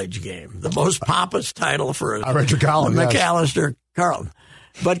of Knowledge game, the most pompous title for I read your column, yes. McAllister Carleton.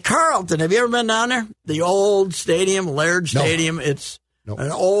 But Carleton, have you ever been down there? The old stadium, Laird Stadium. No. It's an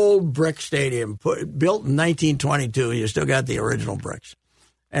old brick stadium built in 1922. You still got the original bricks.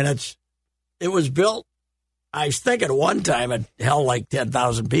 And it was built, I think at one time it held like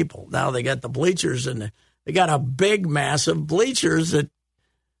 10,000 people. Now they got the bleachers and they got a big, massive bleachers that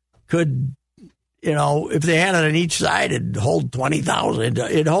could, if they had it on each side, it'd hold 20,000.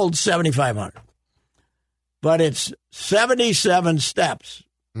 It holds 7,500. But it's 77 steps.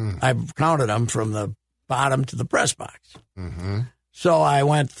 I've counted them from the bottom to the press box. Mm-hmm. So I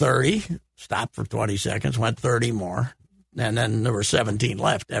went 30, stopped for 20 seconds, went 30 more, and then there were 17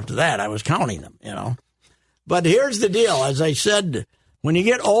 left. After that, I was counting them, you know. But here's the deal. As I said, when you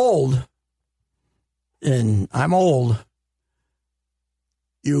get old, and I'm old,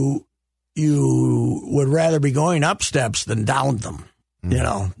 you would rather be going up steps than down them, you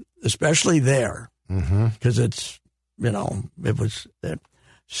know, especially there. Because it's, you know, it was...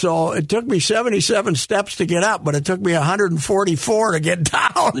 So it took me 77 steps to get up, but it took me 144 to get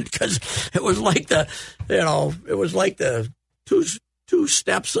down because it was like the two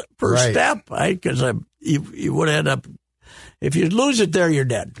steps per step, right? Because you would end up, if you lose it there, you're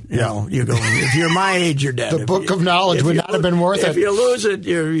dead. You know, you go. If you're my age, you're dead. The book of knowledge would not have been worth it. If you lose it,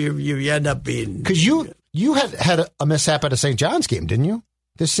 you end up being. Because you had a mishap at a St. John's game, didn't you,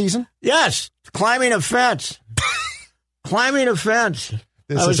 this season? Yes, climbing a fence. Climbing a fence.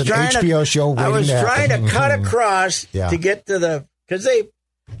 This is an HBO show. I was trying to cut across to get to the, because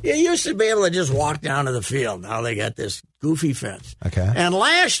you used to be able to just walk down to the field. Now they got this goofy fence. Okay. And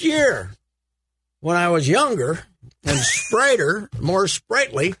last year, when I was younger and more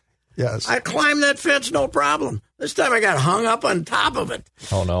sprightly, yes, I climbed that fence no problem. This time I got hung up on top of it.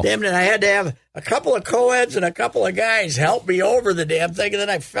 Oh no! Damn it! I had to have a couple of co-eds and a couple of guys help me over the damn thing, and then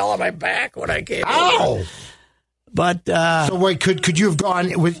I fell on my back when I came. Ow! Over. But so wait, could you have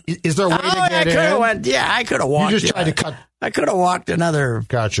gone with? Is there a way to get in? I could have walked. You just tried to cut. I could have walked another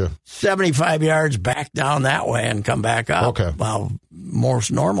 75 yards back down that way and come back up. Okay. Well,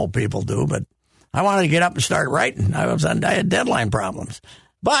 most normal people do, but I wanted to get up and start writing. I had deadline problems.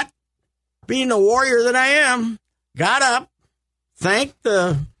 But being the warrior that I am, got up, thanked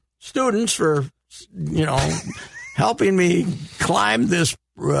the students for, you know, helping me climb this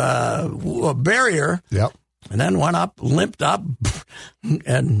barrier. Yep. And then went up, limped up,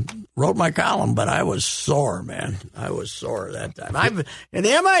 and wrote my column. But I was sore, man. I was sore that time. And the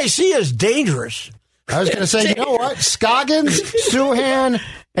MIC is dangerous. I was going to say, you know what? Scoggins, Suhan,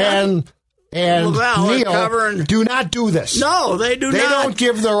 and Neal do not do this. No, they do not. They don't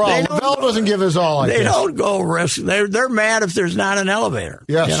give their all. Lavelle doesn't give his all. They don't go risk. They're mad if there's not an elevator.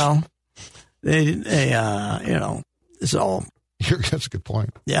 Yes. You know? They you know, so... That's a good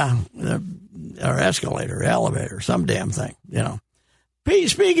point. Yeah, or escalator, elevator, some damn thing, you know.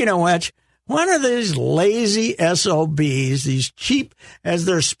 Speaking of which, when are these lazy SOBs, these cheap, as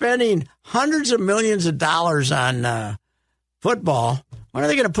they're spending hundreds of millions of dollars on football, when are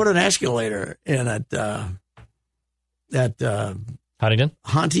they going to put an escalator in at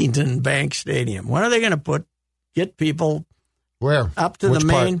Huntington Bank Stadium? When are they going to get people up to the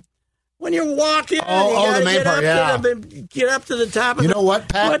main... Part? When you're walking, the main part, get up to the top of You know what,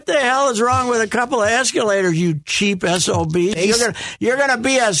 Pat? What the hell is wrong with a couple of escalators, you cheap SOBs? You're gonna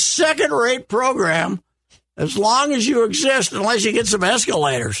be a second-rate program as long as you exist, unless you get some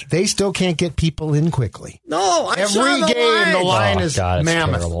escalators. They still can't get people in quickly. No, every game the line is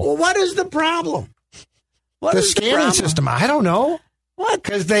mammoth. Terrible. Well, what is the problem? The scanning system, I don't know. What?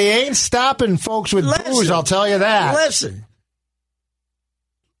 Because they ain't stopping folks with booze, I'll tell you that. Listen.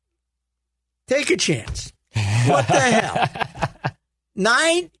 Take a chance. What the hell?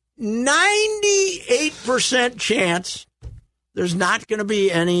 98% chance there's not going to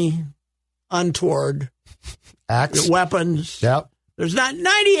be any untoward acts, weapons. Yep. There's not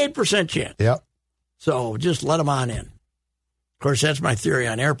 98% chance. Yep. So just let them on in. Of course, that's my theory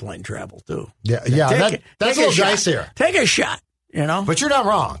on airplane travel too. Yeah. That's a little dicier. Take a shot. You know. But you're not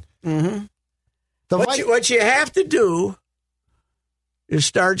wrong. Mm-hmm. What you have to do is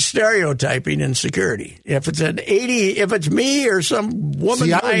start stereotyping in security. If it's if it's me or some woman,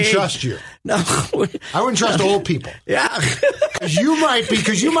 see, I wouldn't trust you. No, I wouldn't trust old people. Yeah, because you might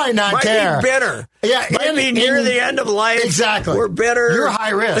not care. Be bitter. Yeah, might be near the end of life. Exactly, we're bitter. You're high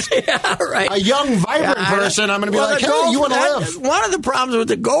risk. Yeah, right. A young, vibrant person. I'm going to be like, hey, you want to live? One of the problems with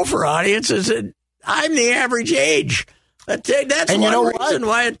the Gopher audience is that I'm the average age. That's and one reason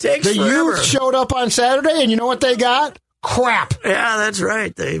why it takes the forever. youth showed up on Saturday, and you know what they got? Crap. Yeah, that's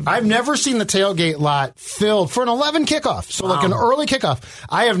right. I've never seen the tailgate lot filled for an 11 kickoff. So like an early kickoff.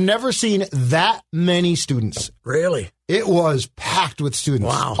 I have never seen that many students. Really? It was packed with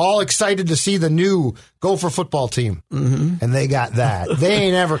students. Wow. All excited to see the new Gopher football team. Mm-hmm. And they got that. They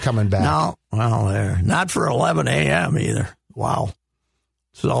ain't ever coming back. No. Well, they're not for 11 a.m. either. Wow.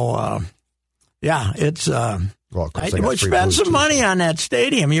 So, yeah, it's... well, of course, I would spend some money on that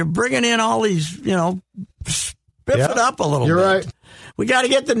stadium. You're bringing in all these, spiff it up a little bit. You're right. We got to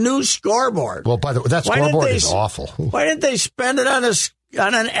get the new scoreboard. Well, by the way, that scoreboard is awful. Why didn't they spend it on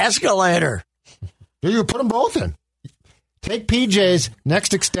an escalator? You put them both in. Take PJ's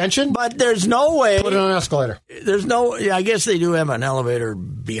next extension, But there's no way. put it on an escalator. There's no. I guess they do have an elevator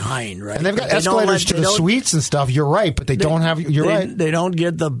behind, right? And they've got But they don't escalators to the suites and stuff. You're right, but they don't have. You're right. They don't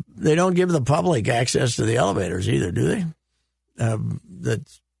give the public access to the elevators either, do they?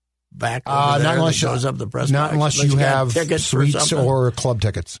 That's back over Not there unless that goes up the press Not box. unless you got have tickets suites or club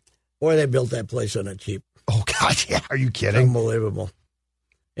tickets. Or they built that place on a cheap. Oh God, yeah. Are you kidding? Unbelievable.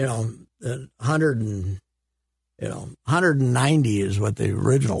 190 is what the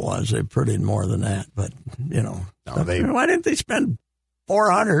original was. They put in more than that, but why didn't they spend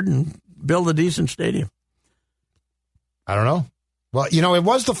 $400 and build a decent stadium? I don't know. Well, it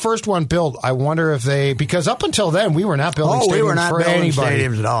was the first one built. I wonder if because up until then we were not building stadiums we were not for building anybody.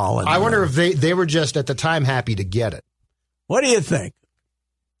 Stadiums at all. I wonder if they were just at the time happy to get it. What do you think?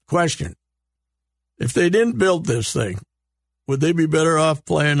 Question: if they didn't build this thing, would they be better off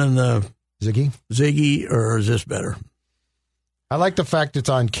playing in the Ziggy, or is this better? I like the fact it's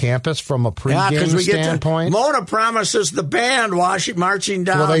on campus from a pregame standpoint. Mona promises the band marching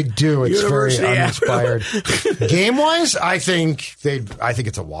down. Well, they do. It's University very uninspired. Game-wise, I think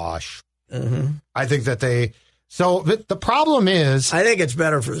it's a wash. Mm-hmm. I think that So the problem is, I think it's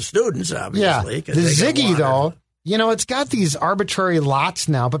better for the students, obviously. Yeah, the Ziggy though, it's got these arbitrary lots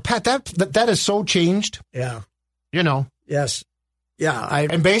now. But Pat, that is so changed. Yeah, Yes. Yeah,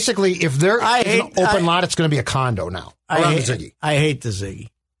 and basically, if there is an open lot, it's going to be a condo now around the Ziggy. I hate the Ziggy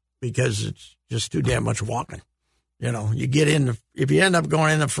because it's just too damn much walking. You get in, if you end up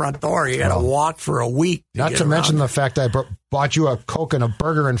going in the front door, you got to walk for a week. Not to mention the fact that I bought you a Coke and a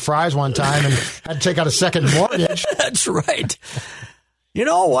burger and fries one time and had to take out a second mortgage. That's right. You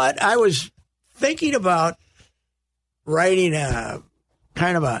know what? I was thinking about writing a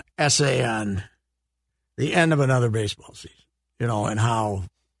kind of an essay on the end of another baseball season. And how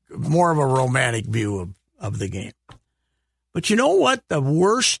more of a romantic view of the game. But you know what the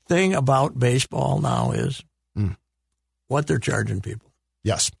worst thing about baseball now is? What they're charging people.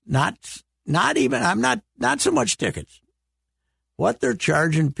 Yes. Not even, not so much tickets. What they're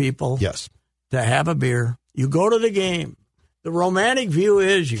charging people to have a beer. You go to the game. The romantic view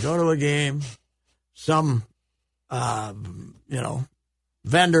is you go to a game, some,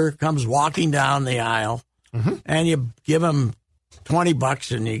 vendor comes walking down the aisle, and you give them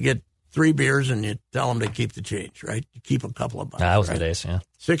 $20 and you get 3 beers and you tell them to keep the change, right? You keep a couple of bucks. That was the days, yeah.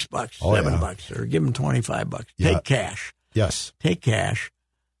 $6, $7, or give them $25. Take cash. Yes. Take cash.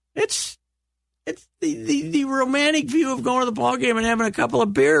 It's the romantic view of going to the ball game and having a couple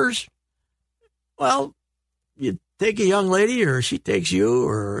of beers. Well, you take a young lady or she takes you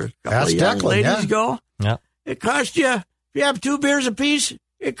or a couple of young ladies go. Yeah. It costs you, if you have 2 beers apiece,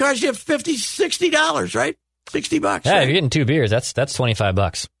 it costs you $50, $60, right? $60. Yeah, right? if you're getting 2 beers, that's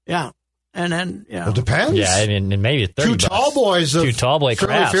 $25. Yeah. And then, It depends. Yeah, I mean, maybe $30. 2 tall boys. 2 tall boy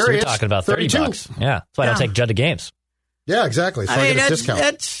crafts. You're talking about $30. Yeah. That's why I don't take Judd to games. Yeah, exactly. So I get a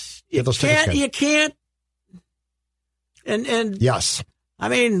discount. You can't. And yes. I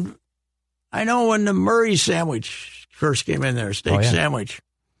mean, I know when the Murray sandwich first came in there, steak sandwich,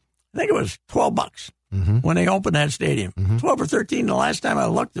 I think it was $12 when they opened that stadium. 12 or 13. The last time I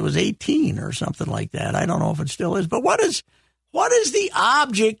looked, it was 18 or something like that. I don't know if it still is. But what is the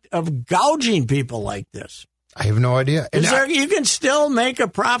object of gouging people like this? I have no idea. You can still make a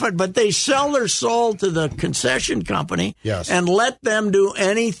profit, but they sell their soul to the concession company and let them do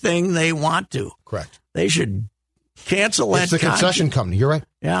anything they want to. Correct. They should cancel that. It's the concession company. You're right.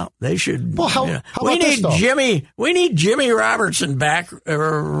 Yeah, they should. Well, how about this, though? We need Jimmy Robertson back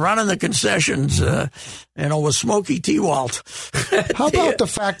running the concessions, with Smokey T-Walt. How about the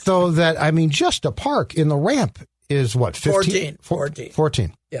fact, though, that, just a park in the ramp is what, 15?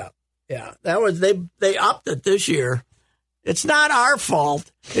 14. Yeah, that was they upped it this year. It's not our fault.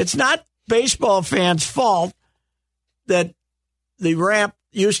 It's not baseball fans' fault that the ramp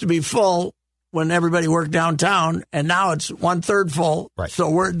used to be full when everybody worked downtown, and now it's 1/3 full. Right.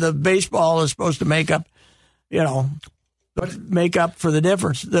 So the baseball is supposed to make up, make up for the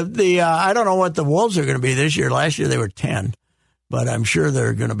difference. I don't know what the Wolves are going to be this year. Last year they were 10, but I'm sure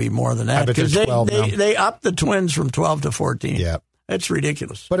they're going to be more than that because they upped the Twins from 12 to 14. Yeah. It's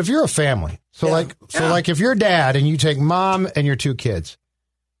ridiculous. But if you're a family, like if you're dad and you take mom and your 2 kids,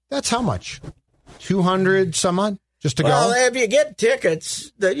 that's how much? 200 some odd just to go? Well, if you get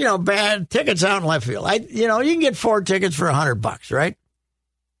tickets, bad tickets out in left field, you can get 4 tickets for $100, right?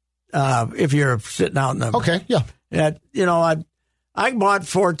 If you're sitting out in the okay, yeah. I bought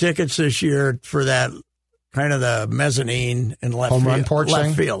 4 tickets this year for that kind of the mezzanine in left home field. Run porch left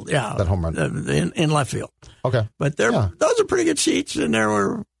thing? field, yeah, that home run in left field. Okay, but those are pretty good seats, and there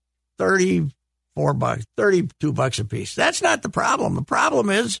were 30, $34, $32 a piece. That's not the problem. The problem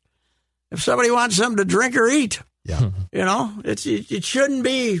is if somebody wants something to drink or eat. Yeah. You know, it shouldn't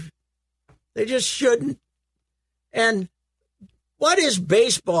be. They just shouldn't. And what is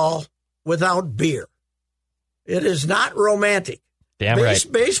baseball without beer? It is not romantic. Damn right.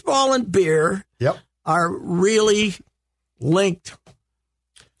 Baseball and beer are really linked.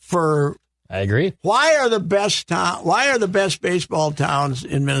 I agree. Why are the best baseball towns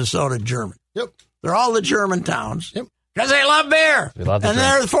in Minnesota German? Yep. They're all the German towns. Yep. Because they love beer. They love the and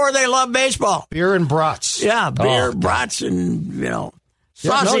drink. therefore they love baseball. Beer and brats. Yeah, beer, brats, and, sausages.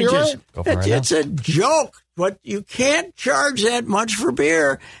 Yeah, no, you're right. Go for it It's a joke. But you can't charge that much for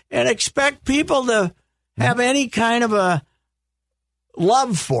beer and expect people to have any kind of a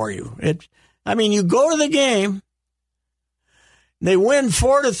love for you. You go to the game, they win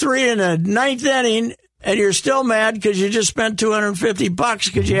 4-3 in the ninth inning, and you're still mad because you just spent $250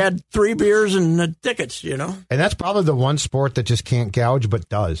 because you had 3 beers and the tickets, And that's probably the one sport that just can't gouge, but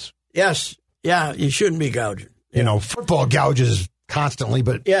does. Yes. Yeah, you shouldn't be gouging. Football gouges constantly,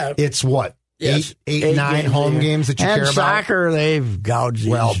 but it's what? Yes. 8, 9 home games that you care about? And soccer, they've gouged.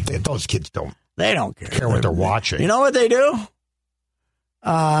 Well, those kids don't. They don't care what they're watching. You know what they do?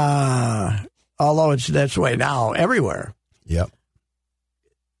 Although that's the way now everywhere. Yep.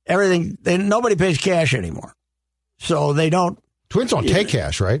 Everything. Nobody pays cash anymore, so they don't. Twins don't take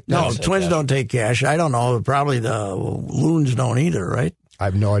cash, right? No, Twins don't take cash. I don't know. Probably the Loons don't either, right? I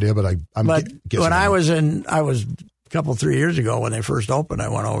have no idea, but I'm. But guessing when I was a couple 3 years ago when they first opened, I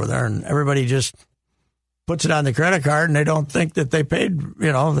went over there and everybody just puts it on the credit card and they don't think that they paid.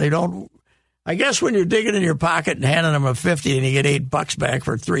 They don't. I guess when you're digging in your pocket and handing them a $50 and you get $8 back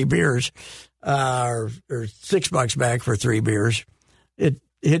for 3 beers, or $6 back for 3 beers,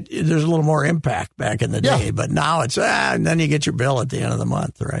 there's a little more impact back in the day. Yeah. But now it's and then you get your bill at the end of the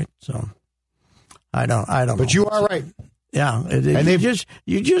month, right? So I don't. But know. you are right. Yeah, And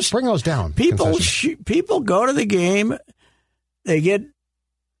you just bring those down. People go to the game, they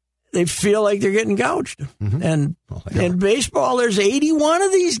feel like they're getting gouged. Mm-hmm. And in baseball, there's 81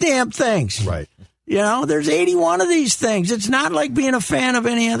 of these damn things. Right. There's 81 of these things. It's not like being a fan of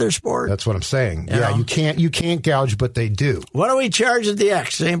any other sport. That's what I'm saying. You can't gouge, but they do. What do we charge at the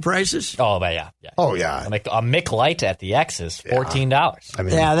X? Same prices? Oh, but yeah. Oh, yeah. Like a Mick Light at the X is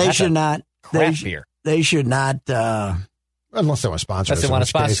 $14. They should not. Crap beer. They should not. Unless they want to sponsor us. Unless they want to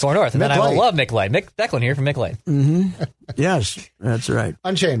sponsor Score North. And then I will love Mick Light. Declan here from Mick Light. Mm-hmm. Yes, that's right.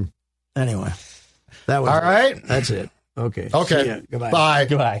 Unchained. Anyway, that was all right. That's it. Okay. Okay. Goodbye. Bye.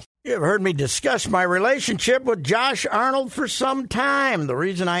 Goodbye. You've heard me discuss my relationship with Josh Arnold for some time. The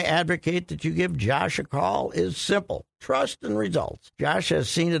reason I advocate that you give Josh a call is simple. Trust and results. Josh has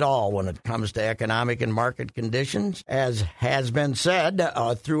seen it all when it comes to economic and market conditions. As has been said,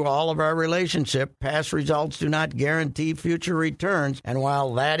 through all of our relationship, past results do not guarantee future returns. And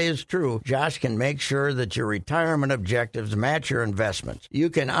while that is true, Josh can make sure that your retirement objectives match your investments.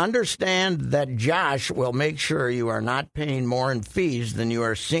 You can understand that Josh will make sure you are not paying more in fees than you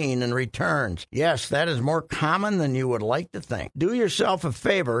are seeing in returns. Yes, that is more common than you would like to think. Do yourself a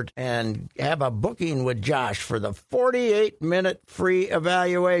favor and have a booking with Josh for the 48-minute free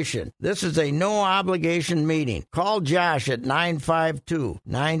evaluation. This is a no-obligation meeting. Call Josh at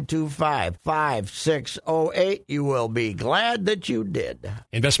 952-925-5608. You will be glad that you did.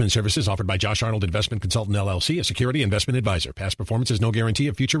 Investment services offered by Josh Arnold Investment Consultant, LLC, a security investment advisor. Past performance is no guarantee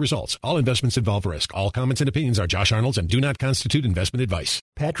of future results. All investments involve risk. All comments and opinions are Josh Arnold's and do not constitute investment advice.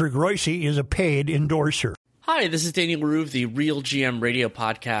 Patrick Royce is a paid endorser. Hi, this is Danny LaRue of the Real GM Radio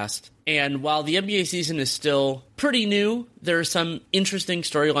Podcast. And while the NBA season is still pretty new, there are some interesting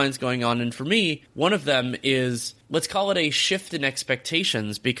storylines going on. And for me, one of them is, let's call it a shift in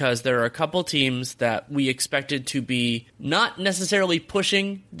expectations, because there are a couple teams that we expected to be not necessarily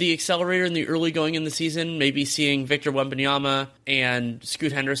pushing the accelerator in the early going in the season, maybe seeing Victor Wembanyama and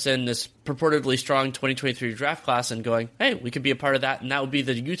Scoot Henderson, this purportedly strong 2023 draft class, and going, hey, we could be a part of that. And that would be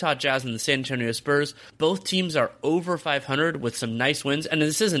the Utah Jazz and the San Antonio Spurs. Both teams are over 500 with some nice wins. And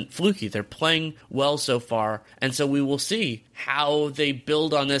this isn't fluky. They're playing well so far. And so we will see how they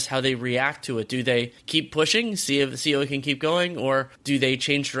build on this, how they react to it. Do they keep pushing, see if it can keep going, or do they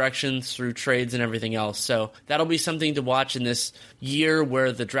change directions through trades and everything else? So that'll be something to watch in this year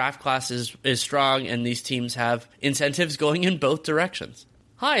where the draft class is strong and these teams have incentives going in both directions.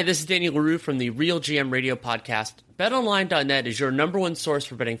 Hi, this is Danny LaRue from the Real GM Radio Podcast. BetOnline.net is your number one source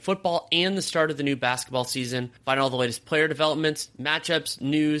for betting football and the start of the new basketball season. Find all the latest player developments, matchups,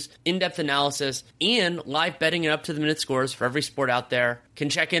 news, in-depth analysis, and live betting and up-to-the-minute scores for every sport out there. Can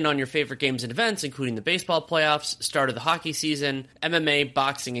check in on your favorite games and events, including the baseball playoffs, start of the hockey season, MMA,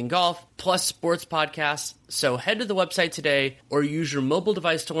 boxing, and golf, plus sports podcasts. So head to the website today or use your mobile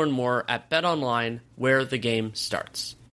device to learn more at BetOnline, where the game starts.